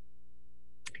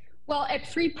 Well, at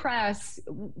Free Press,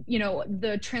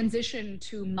 the transition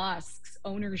to Musk's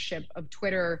ownership of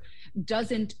Twitter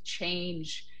doesn't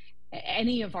change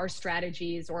any of our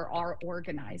strategies or our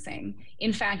organizing.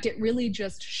 In fact, it really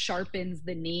just sharpens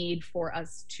the need for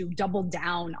us to double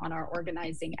down on our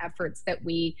organizing efforts that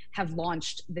we have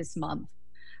launched this month.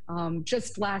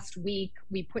 Just last week,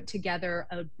 we put together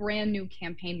a brand new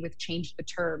campaign with Change the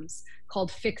Terms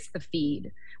called Fix the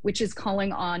Feed, which is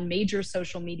calling on major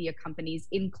social media companies,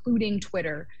 including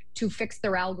Twitter, to fix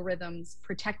their algorithms,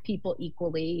 protect people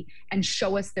equally, and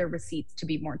show us their receipts to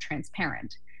be more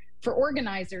transparent. For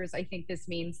organizers, I think this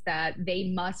means that they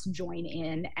must join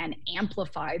in and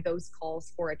amplify those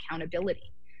calls for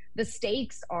accountability. The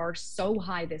stakes are so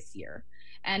high this year,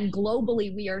 and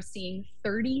globally, we are seeing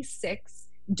 36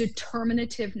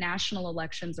 determinative national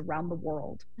elections around the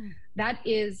world. That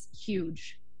is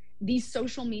huge. These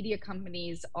social media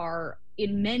companies are,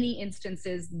 in many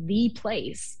instances, the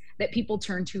place that people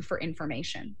turn to for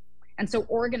information. And so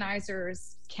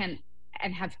organizers can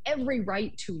and have every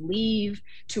right to leave,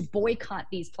 to boycott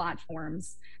these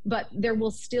platforms, but there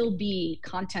will still be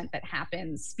content that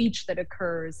happens, speech that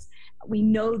occurs. We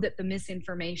know that the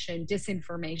misinformation,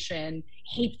 disinformation,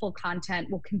 hateful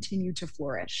content will continue to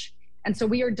flourish. And so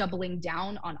we are doubling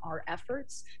down on our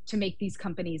efforts to make these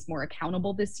companies more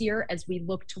accountable this year as we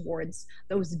look towards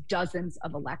those dozens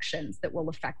of elections that will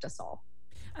affect us all.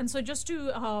 And so just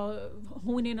to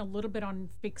hone in a little bit on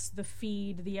Fix the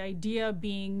Feed, the idea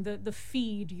being the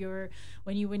feed,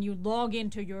 when you log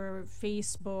into your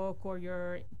Facebook or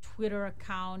your Twitter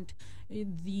account,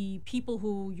 the people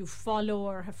who you follow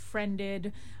or have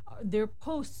friended, their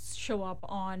posts show up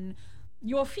on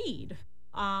your feed.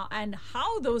 And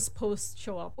how those posts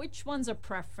show up, which ones are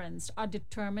preferenced, are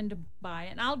determined by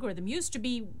an algorithm. Used to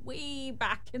be way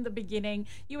back in the beginning,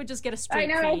 you would just get a straight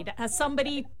feed. As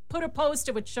somebody put a post,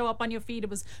 it would show up on your feed. It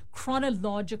was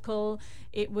chronological.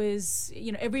 It was,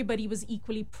 everybody was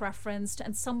equally preferenced.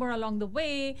 And somewhere along the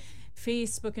way,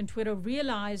 Facebook and Twitter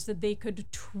realized that they could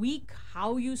tweak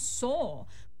how you saw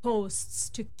posts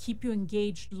to keep you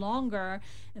engaged longer,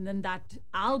 and then that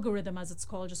algorithm, as it's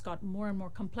called, just got more and more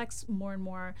complex, more and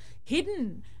more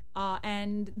hidden,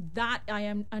 and that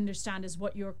I understand is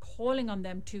what you're calling on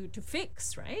them to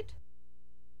fix, right?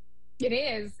 It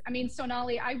is. I mean,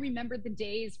 Sonali, I remember the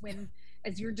days when,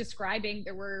 as you're describing,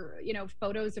 there were,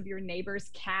 photos of your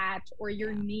neighbor's cat or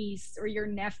your niece or your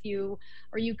nephew,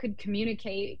 or you could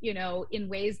communicate, in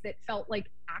ways that felt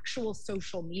like actual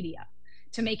social media,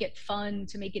 to make it fun,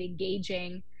 to make it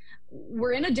engaging.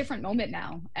 We're in a different moment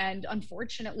now. And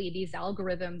unfortunately, these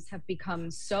algorithms have become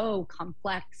so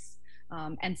complex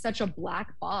and such a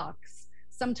black box.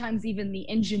 Sometimes even the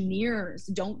engineers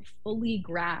don't fully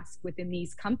grasp within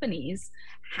these companies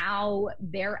how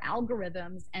their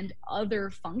algorithms and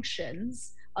other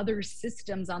functions, other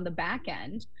systems on the back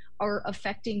end are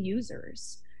affecting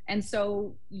users. And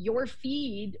so your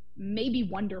feed may be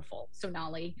wonderful,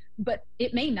 Sonali, but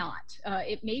it may not.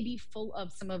 It may be full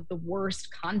of some of the worst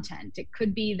content. It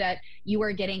could be that you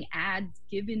are getting ads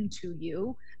given to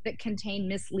you that contain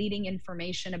misleading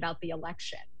information about the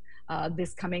election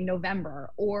this coming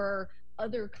November, or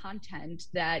other content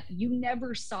that you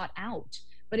never sought out,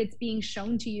 but it's being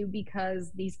shown to you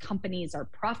because these companies are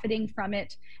profiting from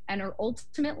it and are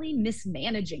ultimately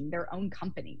mismanaging their own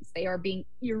companies. They are being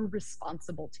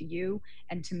irresponsible to you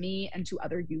and to me and to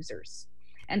other users.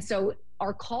 And so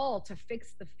our call to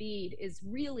fix the feed is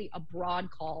really a broad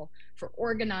call for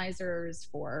organizers,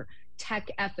 for tech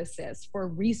ethicists, for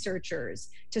researchers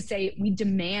to say, we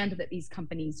demand that these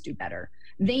companies do better.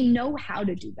 They know how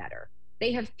to do better.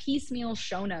 They have piecemeal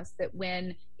shown us that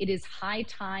when it is high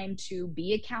time to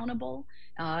be accountable,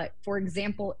 for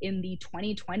example, in the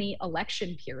 2020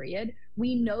 election period,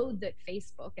 we know that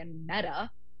Facebook and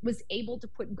Meta was able to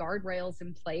put guardrails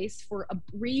in place for a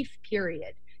brief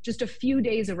period, just a few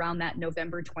days around that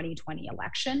November 2020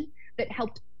 election, that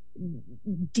helped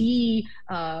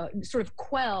sort of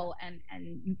quell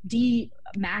and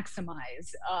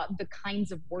de-maximize the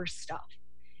kinds of worse stuff.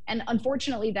 And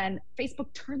unfortunately, then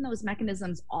Facebook turned those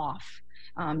mechanisms off,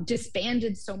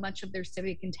 disbanded so much of their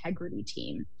civic integrity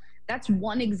team. That's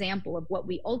one example of what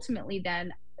we ultimately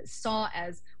then saw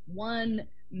as one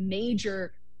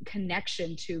major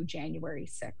connection to January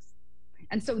 6th.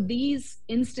 And so these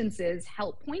instances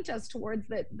help point us towards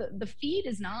that the feed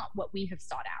is not what we have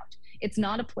sought out. It's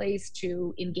not a place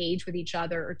to engage with each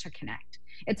other or to connect.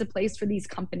 It's a place for these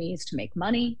companies to make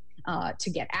money, to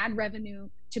get ad revenue,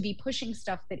 to be pushing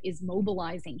stuff that is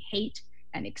mobilizing hate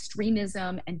and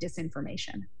extremism and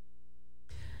disinformation.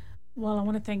 Well, I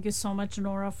want to thank you so much,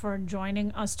 Nora, for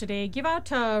joining us today. Give out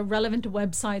relevant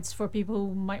websites for people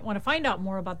who might want to find out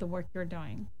more about the work you're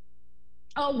doing.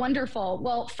 Oh, wonderful.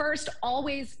 Well, first,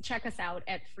 always check us out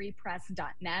at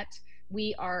freepress.net.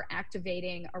 We are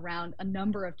activating around a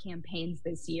number of campaigns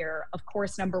this year. Of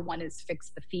course, number one is Fix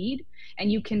the Feed, and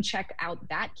you can check out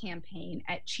that campaign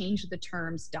at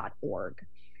changetheterms.org.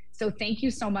 So thank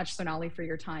you so much, Sonali, for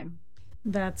your time.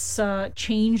 That's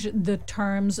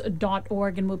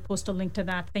changetheterms.org, and we'll post a link to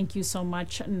that. Thank you so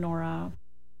much, Nora.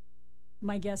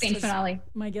 My guest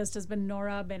has been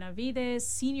Nora Benavides,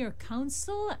 Senior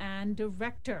Counsel and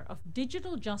Director of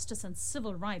Digital Justice and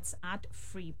Civil Rights at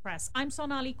Free Press. I'm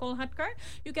Sonali Kolhatkar.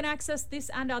 You can access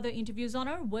this and other interviews on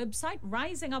our website,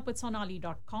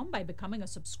 risingupwithsonali.com, by becoming a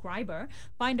subscriber.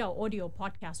 Find our audio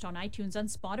podcast on iTunes and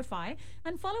Spotify,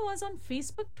 and follow us on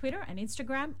Facebook, Twitter, and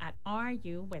Instagram at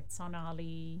RU with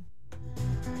Sonali.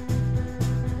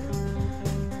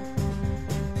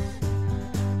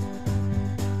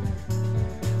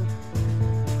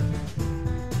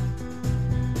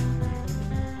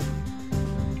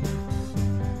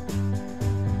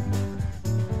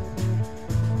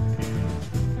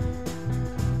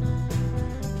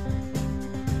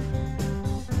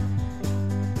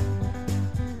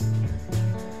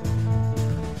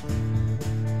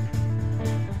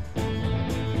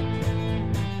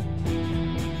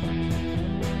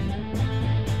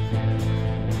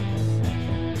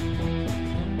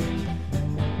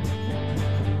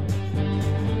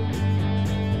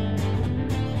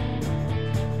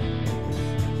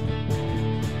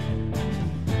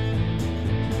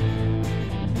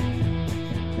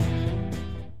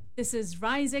 This is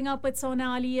Rising Up with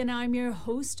Sonali, and I'm your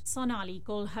host, Sonali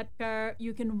Kolhatkar.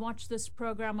 You can watch this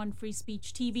program on Free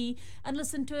Speech TV and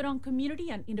listen to it on community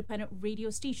and independent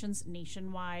radio stations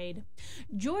nationwide.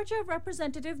 Georgia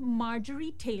Representative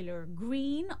Marjorie Taylor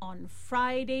Greene on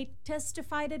Friday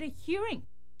testified at a hearing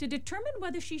to determine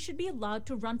whether she should be allowed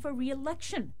to run for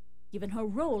re-election, given her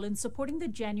role in supporting the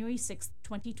January 6,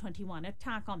 2021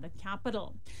 attack on the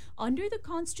Capitol. Under the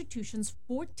Constitution's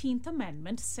 14th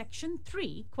Amendment, Section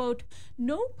 3, quote,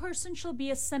 "No person shall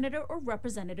be a senator or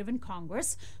representative in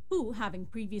Congress who, having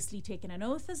previously taken an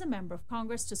oath as a member of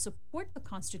Congress to support the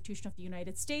Constitution of the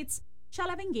United States, shall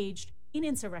have engaged in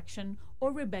insurrection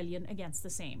or rebellion against the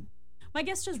same." My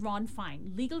guest is Ron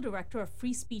Fine, Legal Director of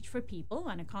Free Speech for People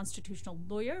and a constitutional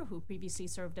lawyer who previously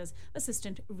served as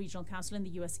Assistant Regional Counsel in the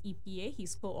U.S. EPA.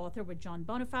 He's co-author with John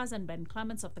Bonifaz and Ben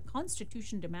Clements of The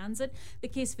Constitution Demands It, the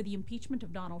case for the impeachment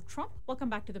of Donald Trump. Welcome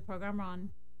back to the program,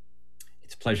 Ron.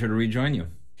 It's a pleasure to rejoin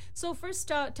you. So first,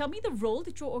 tell me the role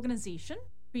that your organization,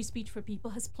 Free Speech for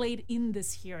People, has played in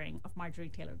this hearing of Marjorie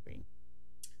Taylor Greene.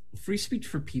 Free Speech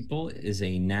for People is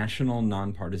a national,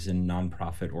 nonpartisan,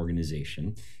 nonprofit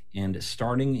organization. And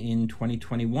starting in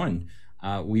 2021,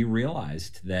 we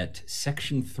realized that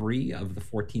Section 3 of the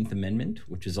 14th Amendment,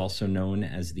 which is also known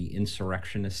as the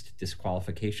Insurrectionist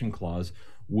Disqualification Clause,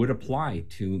 would apply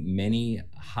to many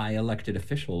high elected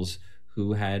officials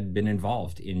who had been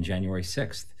involved in January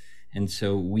 6th. And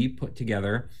so we put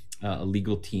together a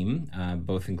legal team,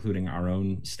 both including our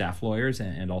own staff lawyers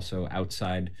and also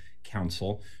outside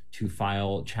counsel, to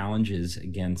file challenges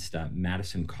against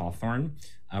Madison Cawthorn,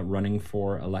 running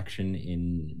for election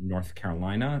in North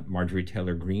Carolina, Marjorie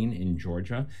Taylor Greene in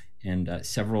Georgia, and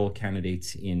several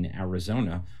candidates in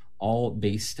Arizona, all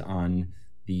based on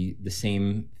the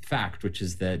same fact, which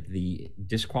is that the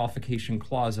disqualification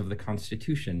clause of the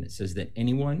Constitution says that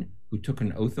anyone who took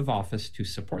an oath of office to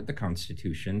support the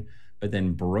Constitution, but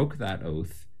then broke that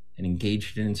oath and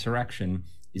engaged in insurrection,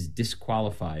 is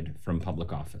disqualified from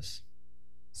public office.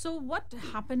 So what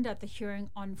happened at the hearing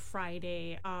on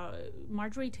Friday?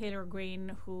 Marjorie Taylor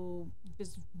Greene, who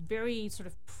is very sort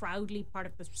of proudly part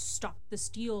of the Stop the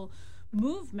Steal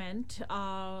movement,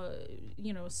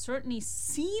 certainly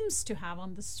seems to have,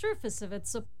 on the surface of it,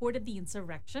 supported the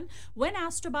insurrection. When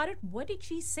asked about it, what did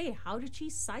she say? How did she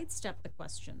sidestep the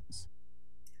questions?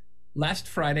 Last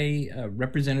Friday,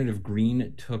 Representative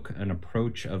Greene took an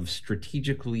approach of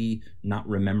strategically not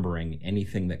remembering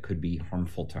anything that could be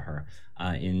harmful to her.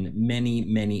 In many,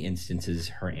 many instances,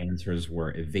 her answers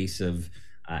were evasive,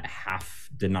 half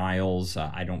denials.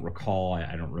 I don't recall,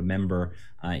 I don't remember.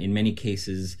 In many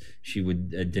cases, she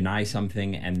would deny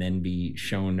something and then be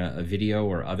shown a video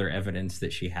or other evidence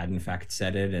that she had in fact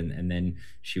said it, and then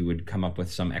she would come up with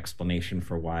some explanation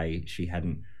for why she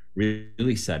hadn't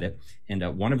really said it. And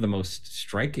one of the most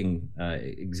striking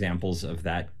examples of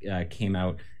that came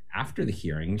out after the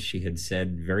hearing. She had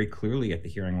said very clearly at the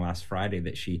hearing last Friday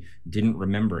that she didn't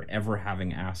remember ever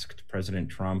having asked President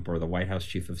Trump or the White House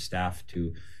Chief of Staff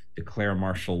to declare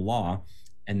martial law.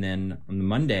 And then on the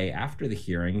Monday after the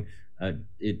hearing,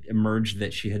 it emerged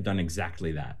that she had done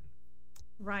exactly that.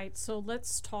 Right. So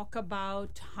let's talk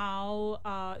about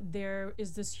how there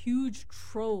is this huge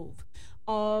trove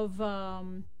of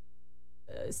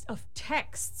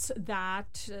texts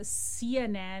that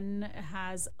CNN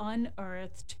has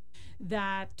unearthed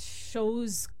that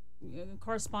shows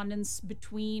correspondence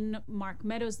between Mark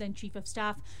Meadows, then Chief of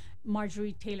Staff,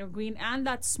 Marjorie Taylor Greene, and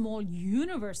that small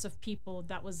universe of people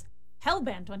that was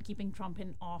hell-bent on keeping Trump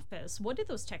in office. What did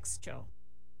those texts show?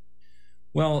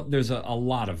 Well, there's a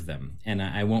lot of them, and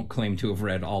I won't claim to have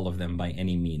read all of them by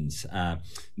any means.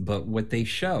 But what they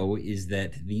show is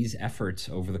that these efforts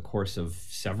over the course of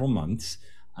several months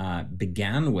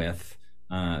began with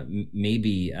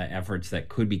maybe efforts that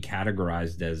could be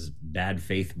categorized as bad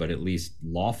faith, but at least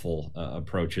lawful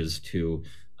approaches to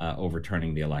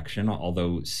overturning the election,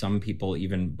 although some people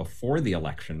even before the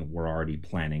election were already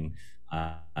planning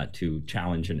to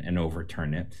challenge and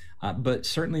overturn it. But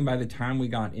certainly by the time we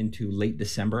got into late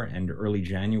December and early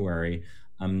January,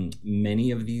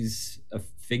 many of these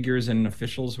figures and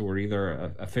officials who were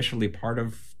either officially part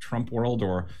of Trump world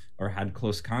or had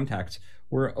close contacts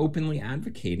were openly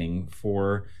advocating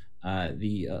for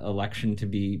the election to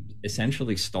be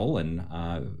essentially stolen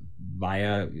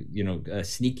via,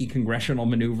 sneaky congressional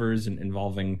maneuvers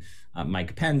involving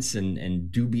Mike Pence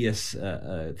and dubious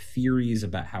theories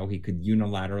about how he could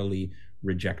unilaterally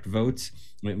reject votes.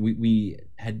 We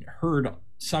had heard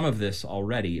some of this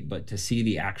already, but to see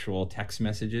the actual text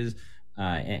messages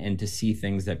and to see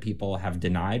things that people have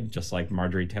denied, just like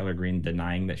Marjorie Taylor Greene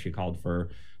denying that she called for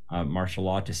martial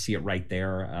law, to see it right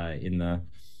there in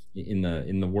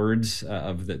the words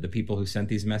of the people who sent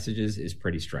these messages is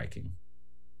pretty striking.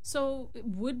 So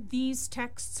would these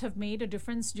texts have made a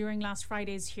difference during last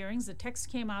Friday's hearings? The text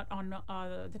came out on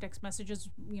the text messages,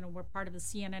 were part of the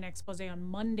CNN expose on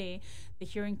Monday. The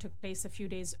hearing took place a few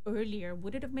days earlier.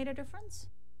 Would it have made a difference?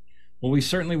 Well, we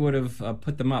certainly would have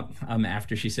put them up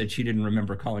after she said she didn't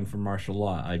remember calling for martial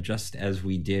law, just as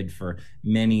we did for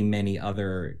many, many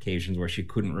other occasions where she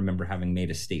couldn't remember having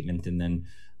made a statement, and then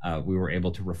we were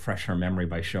able to refresh her memory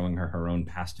by showing her own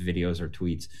past videos or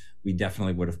tweets. We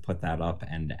definitely would have put that up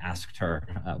and asked her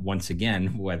once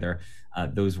again whether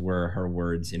those were her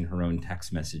words in her own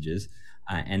text messages.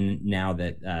 And now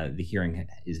that the hearing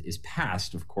is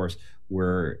passed, of course,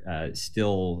 we're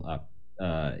still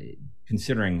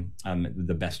considering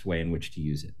the best way in which to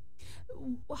use it.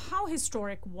 How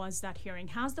historic was that hearing?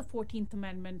 Has the 14th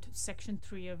Amendment, Section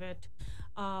 3 of it,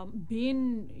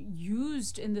 been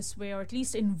used in this way, or at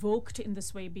least invoked in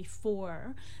this way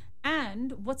before?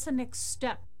 And what's the next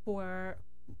step for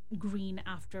Greene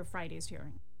after Friday's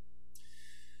hearing?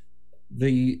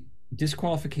 The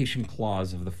disqualification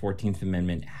clause of the 14th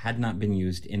Amendment had not been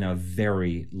used in a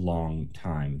very long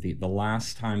time. The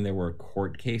last time there were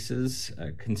court cases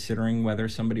considering whether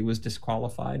somebody was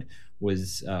disqualified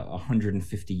was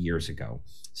 150 years ago.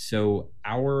 So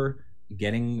our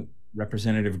getting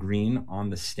Representative Greene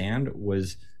on the stand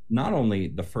was not only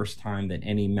the first time that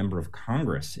any member of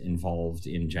Congress involved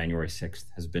in January 6th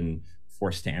has been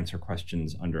forced to answer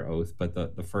questions under oath, but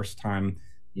the first time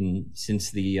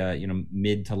since the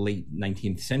mid to late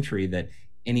 19th century that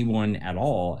anyone at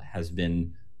all has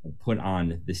been put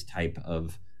on this type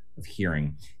of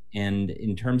hearing. And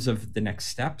in terms of the next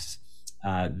steps,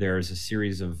 there's a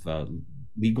series of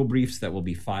legal briefs that will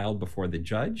be filed before the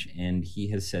judge, and he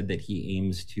has said that he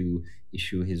aims to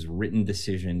issue his written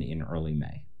decision in early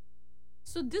May.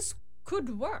 So this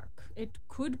could work. It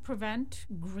could prevent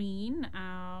Green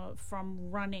from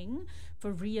running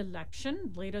for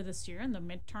re-election later this year in the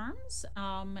midterms,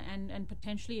 and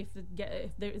potentially if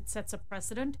it sets a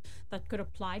precedent that could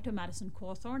apply to Madison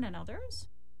Cawthorn and others.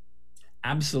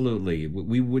 Absolutely.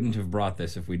 We wouldn't have brought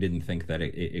this if we didn't think that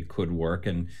it could work,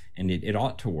 and it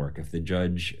ought to work. If the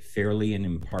judge fairly and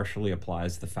impartially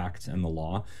applies the facts and the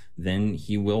law, then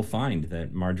he will find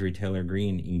that Marjorie Taylor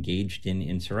Greene engaged in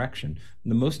insurrection.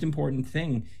 The most important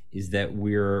thing is that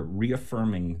we're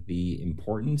reaffirming the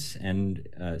importance and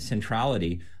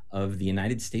centrality of the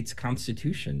United States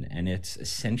Constitution and its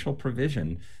essential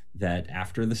provision that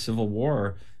after the Civil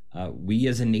War, we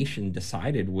as a nation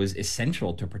decided was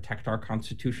essential to protect our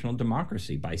constitutional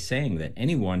democracy by saying that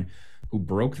anyone who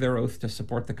broke their oath to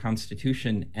support the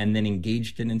Constitution and then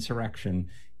engaged in insurrection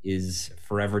is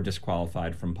forever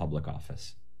disqualified from public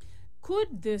office.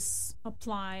 Could this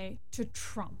apply to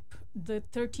Trump? The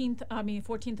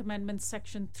 14th Amendment,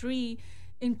 Section 3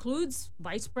 includes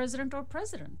vice president or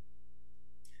president.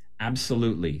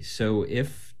 Absolutely. So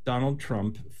if Donald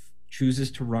Trump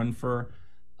chooses to run for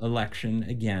election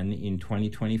again in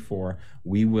 2024,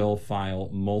 we will file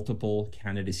multiple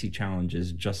candidacy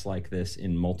challenges just like this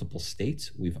in multiple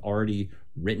states. We've already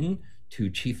written to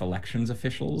chief elections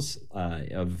officials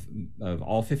of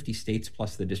all 50 states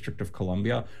plus the District of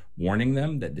Columbia, warning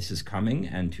them that this is coming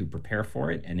and to prepare for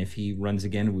it. And if he runs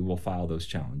again, we will file those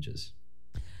challenges.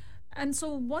 And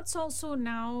so what's also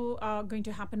now going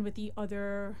to happen with the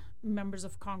other members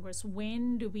of Congress?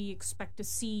 When do we expect to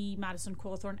see Madison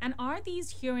Cawthorn? And are these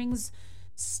hearings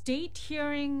state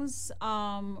hearings,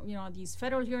 these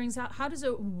federal hearings? How does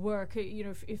it work?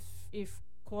 If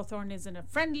Cawthorn is in a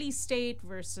friendly state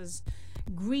versus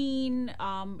Green,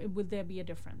 would there be a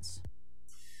difference?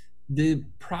 The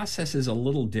process is a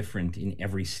little different in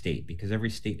every state because every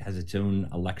state has its own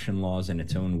election laws and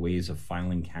its own ways of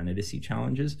filing candidacy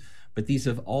challenges. But these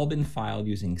have all been filed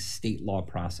using state law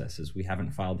processes. We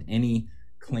haven't filed any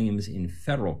claims in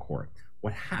federal court.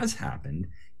 What has happened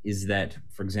is that,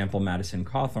 for example, Madison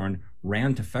Cawthorn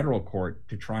ran to federal court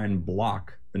to try and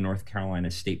block the North Carolina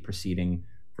state proceeding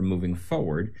from moving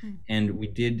forward. And we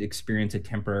did experience a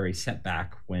temporary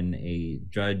setback when a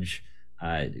judge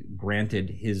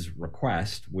granted his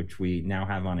request, which we now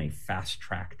have on a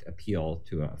fast-tracked appeal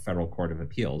to a federal court of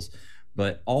appeals.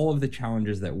 But all of the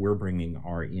challenges that we're bringing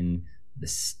are in the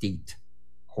state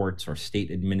courts or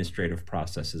state administrative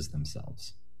processes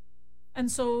themselves. And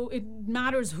so it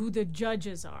matters who the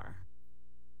judges are.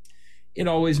 It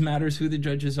always matters who the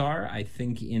judges are. I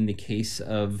think in the case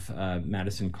of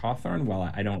Madison Cawthorn,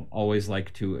 while I don't always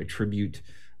like to attribute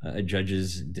a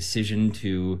judge's decision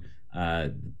to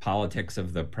politics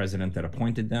of the president that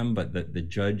appointed them, but the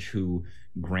judge who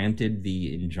granted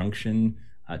the injunction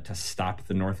to stop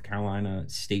the North Carolina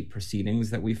state proceedings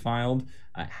that we filed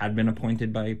had been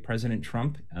appointed by President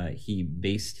Trump. He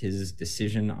based his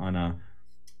decision on a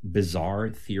bizarre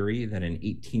theory that an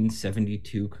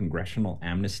 1872 congressional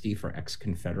amnesty for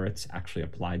ex-Confederates actually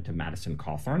applied to Madison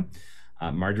Cawthorn.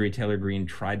 Marjorie Taylor Greene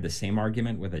tried the same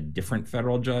argument with a different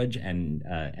federal judge, and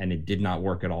it did not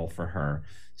work at all for her.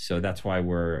 So that's why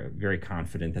we're very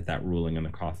confident that that ruling in the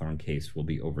Cawthorn case will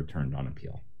be overturned on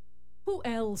appeal. Who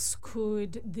else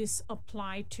could this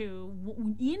apply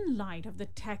to in light of the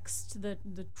text, the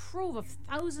trove of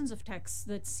thousands of texts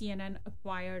that CNN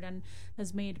acquired and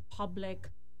has made public?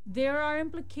 There are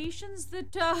implications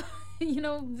that,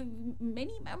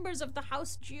 many members of the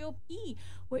House GOP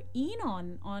were in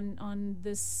on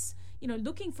this,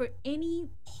 looking for any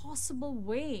possible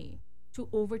way to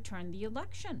overturn the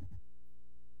election.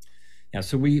 Yeah,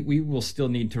 so we will still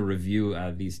need to review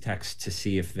these texts to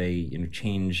see if they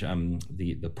change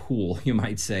the pool, you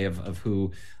might say, of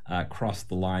who crossed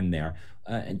the line there.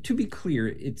 And to be clear,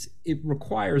 it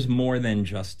requires more than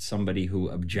just somebody who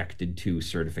objected to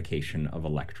certification of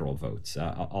electoral votes.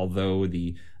 Although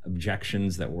the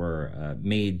objections that were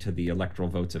made to the electoral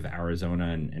votes of Arizona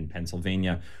and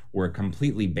Pennsylvania were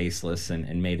completely baseless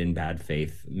and made in bad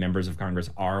faith, members of Congress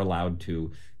are allowed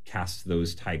to cast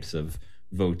those types of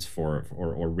votes for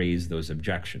or raise those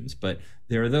objections. But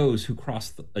there are those who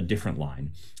crossed a different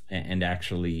line and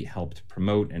actually helped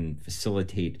promote and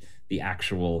facilitate the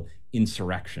actual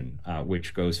insurrection,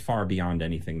 which goes far beyond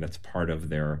anything that's part of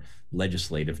their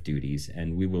legislative duties.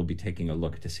 And we will be taking a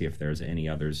look to see if there's any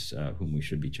others whom we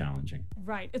should be challenging.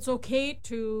 Right. It's okay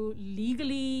to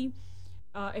legally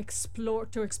explore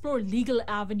legal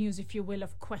avenues, if you will,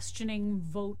 of questioning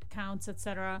vote counts,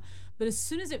 etc. But as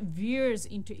soon as it veers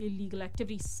into illegal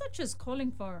activity, such as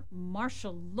calling for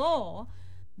martial law,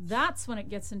 that's when it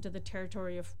gets into the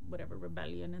territory of whatever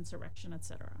rebellion, insurrection,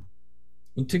 etc.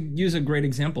 To use a great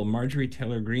example, Marjorie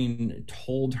Taylor Greene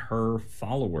told her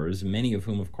followers, many of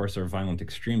whom, of course, are violent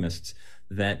extremists,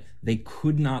 that they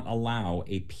could not allow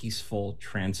a peaceful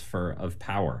transfer of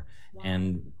power. Wow.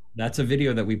 And that's a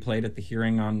video that we played at the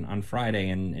hearing on Friday,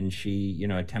 and she,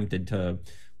 attempted to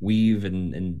weave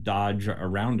and dodge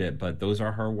around it, but those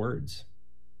are her words.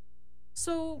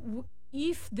 So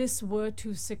if this were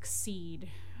to succeed,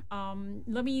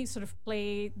 let me sort of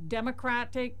play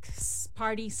Democratic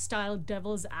Party style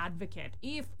devil's advocate.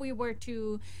 If we were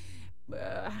to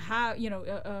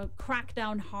crack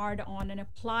down hard on and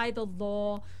apply the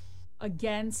law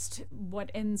against what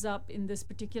ends up in this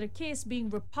particular case being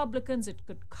Republicans, it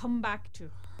could come back to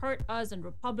hurt us, and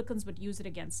Republicans would use it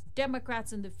against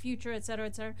Democrats in the future, et cetera,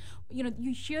 et cetera.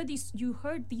 You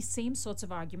heard these same sorts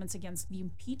of arguments against the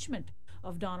impeachment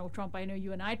of Donald Trump. I know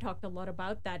you and I talked a lot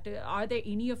about that. Are there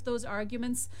any of those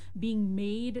arguments being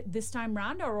made this time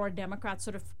around, or are Democrats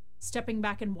sort of stepping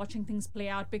back and watching things play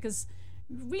out? Because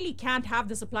you really can't have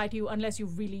this apply to you unless you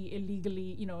really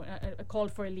illegally,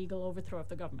 called for illegal overthrow of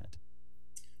the government.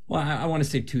 Well, I want to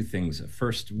say two things.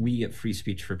 First, we at Free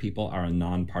Speech for People are a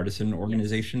nonpartisan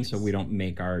organization, yes. So we don't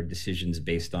make our decisions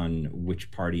based on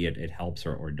which party it helps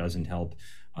or doesn't help,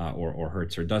 or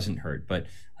hurts or doesn't hurt. But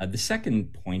the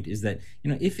second point is that,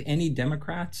 if any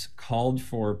Democrats called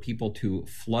for people to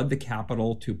flood the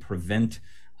Capitol to prevent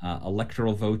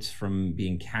electoral votes from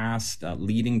being cast,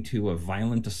 leading to a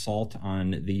violent assault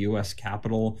on the U.S.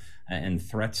 Capitol and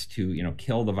threats to,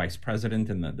 kill the vice president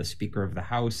and the Speaker of the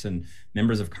House and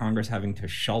members of Congress having to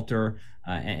shelter,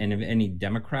 and if any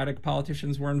Democratic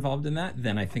politicians were involved in that,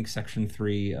 then I think Section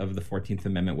 3 of the 14th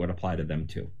Amendment would apply to them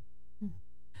too.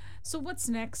 So what's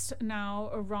next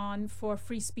now, Ron, for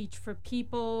Free Speech for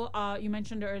People? You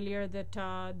mentioned earlier that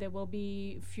there will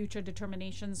be future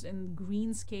determinations in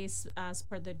Greene's case as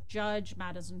per the judge.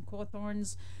 Madison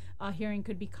Cawthorn's hearing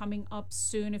could be coming up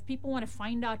soon. If people want to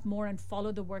find out more and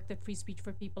follow the work that Free Speech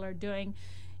for People are doing,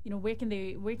 where can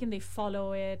they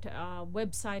follow it?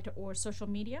 Website or social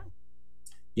media?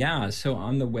 Yeah, so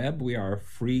on the web, we are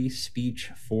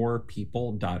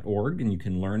freespeechforpeople.org, and you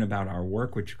can learn about our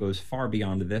work, which goes far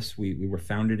beyond this. We were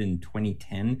founded in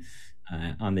 2010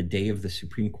 on the day of the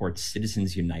Supreme Court's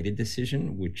Citizens United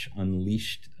decision, which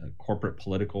unleashed corporate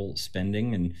political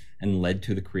spending and led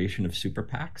to the creation of super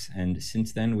PACs. And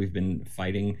since then, we've been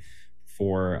fighting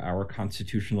for our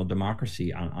constitutional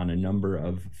democracy on a number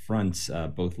of fronts,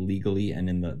 both legally and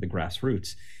in the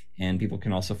grassroots. And people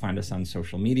can also find us on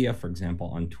social media, for example,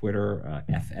 on Twitter,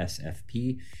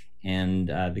 FSFP. And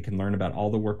they can learn about all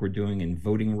the work we're doing in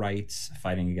voting rights,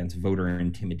 fighting against voter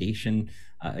intimidation,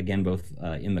 again, both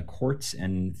in the courts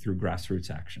and through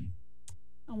grassroots action.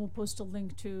 And we'll post a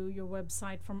link to your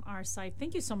website from our site.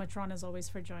 Thank you so much, Ron, as always,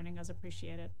 for joining us.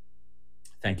 Appreciate it.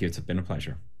 Thank you. It's been a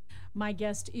pleasure. My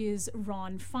guest is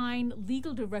Ron Fine,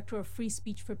 legal director of Free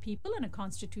Speech for People and a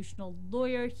constitutional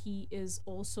lawyer. He is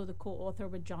also the co-author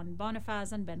with John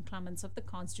Bonifaz and Ben Clements of The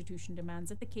Constitution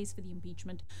Demands It, the case for the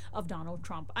impeachment of Donald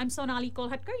Trump. I'm Sonali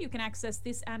Kolhatkar. You can access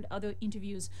this and other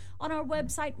interviews on our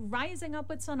website,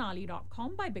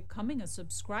 risingupwithsonali.com, by becoming a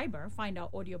subscriber. Find our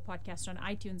audio podcast on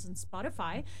iTunes and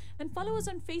Spotify, and follow us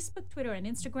on Facebook, Twitter, and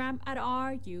Instagram at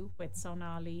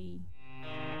RUWithSonali.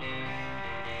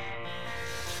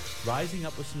 Rising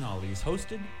Up with Sonali is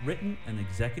hosted, written, and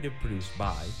executive produced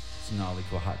by Sonali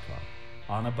Kolhatkar.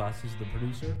 Anna Bus is the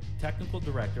producer, technical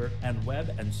director, and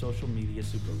web and social media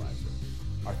supervisor.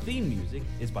 Our theme music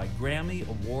is by Grammy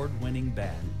award-winning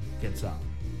band Get Up.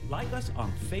 Like us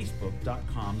on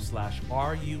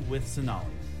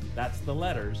Facebook.com/RUWithSonali. That's the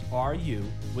letters RU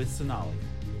with Sonali.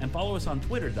 And follow us on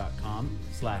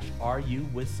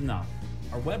Twitter.com/RUWithSonali.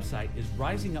 Our website is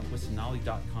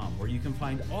risingupwithsonali.com, where you can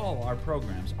find all our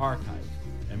programs archived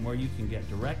and where you can get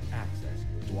direct access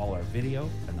to all our video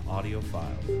and audio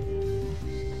files.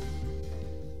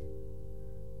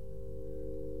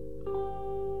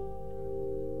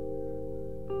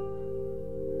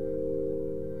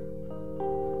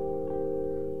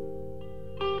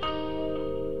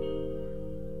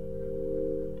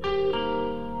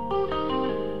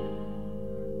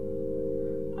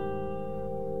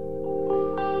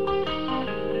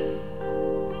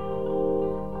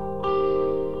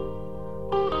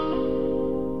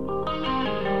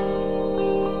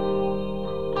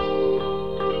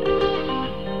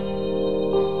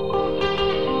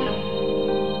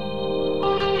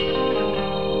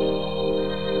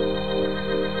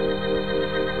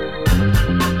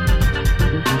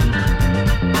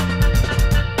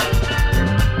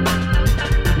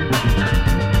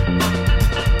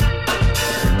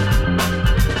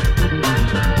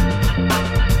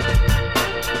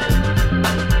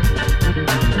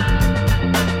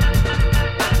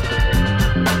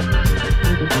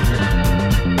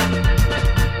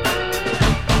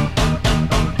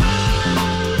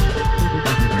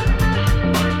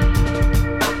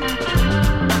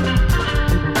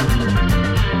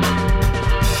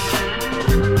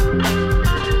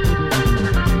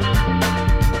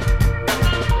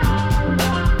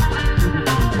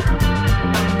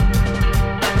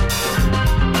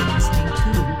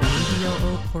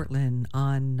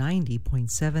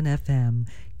 90.7 FM,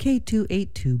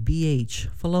 K282BH,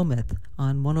 Philomath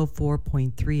on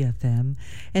 104.3 FM,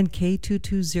 and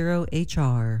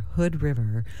K220HR, Hood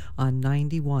River on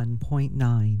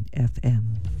 91.9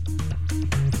 FM.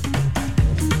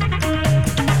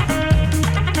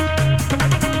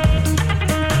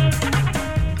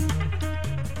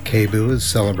 KBOO is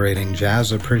celebrating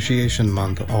Jazz Appreciation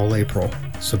Month all April.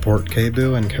 Support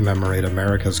KBOO and commemorate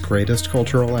America's greatest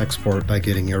cultural export by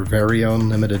getting your very own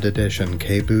limited edition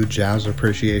KBOO Jazz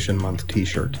Appreciation Month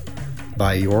t-shirt.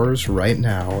 Buy yours right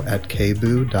now at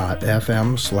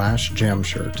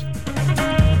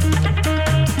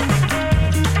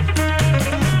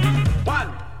kboo.fm/jamshirt.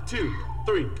 1, 2,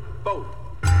 3, 4.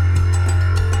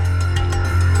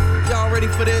 Y'all ready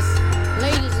for this?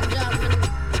 Ladies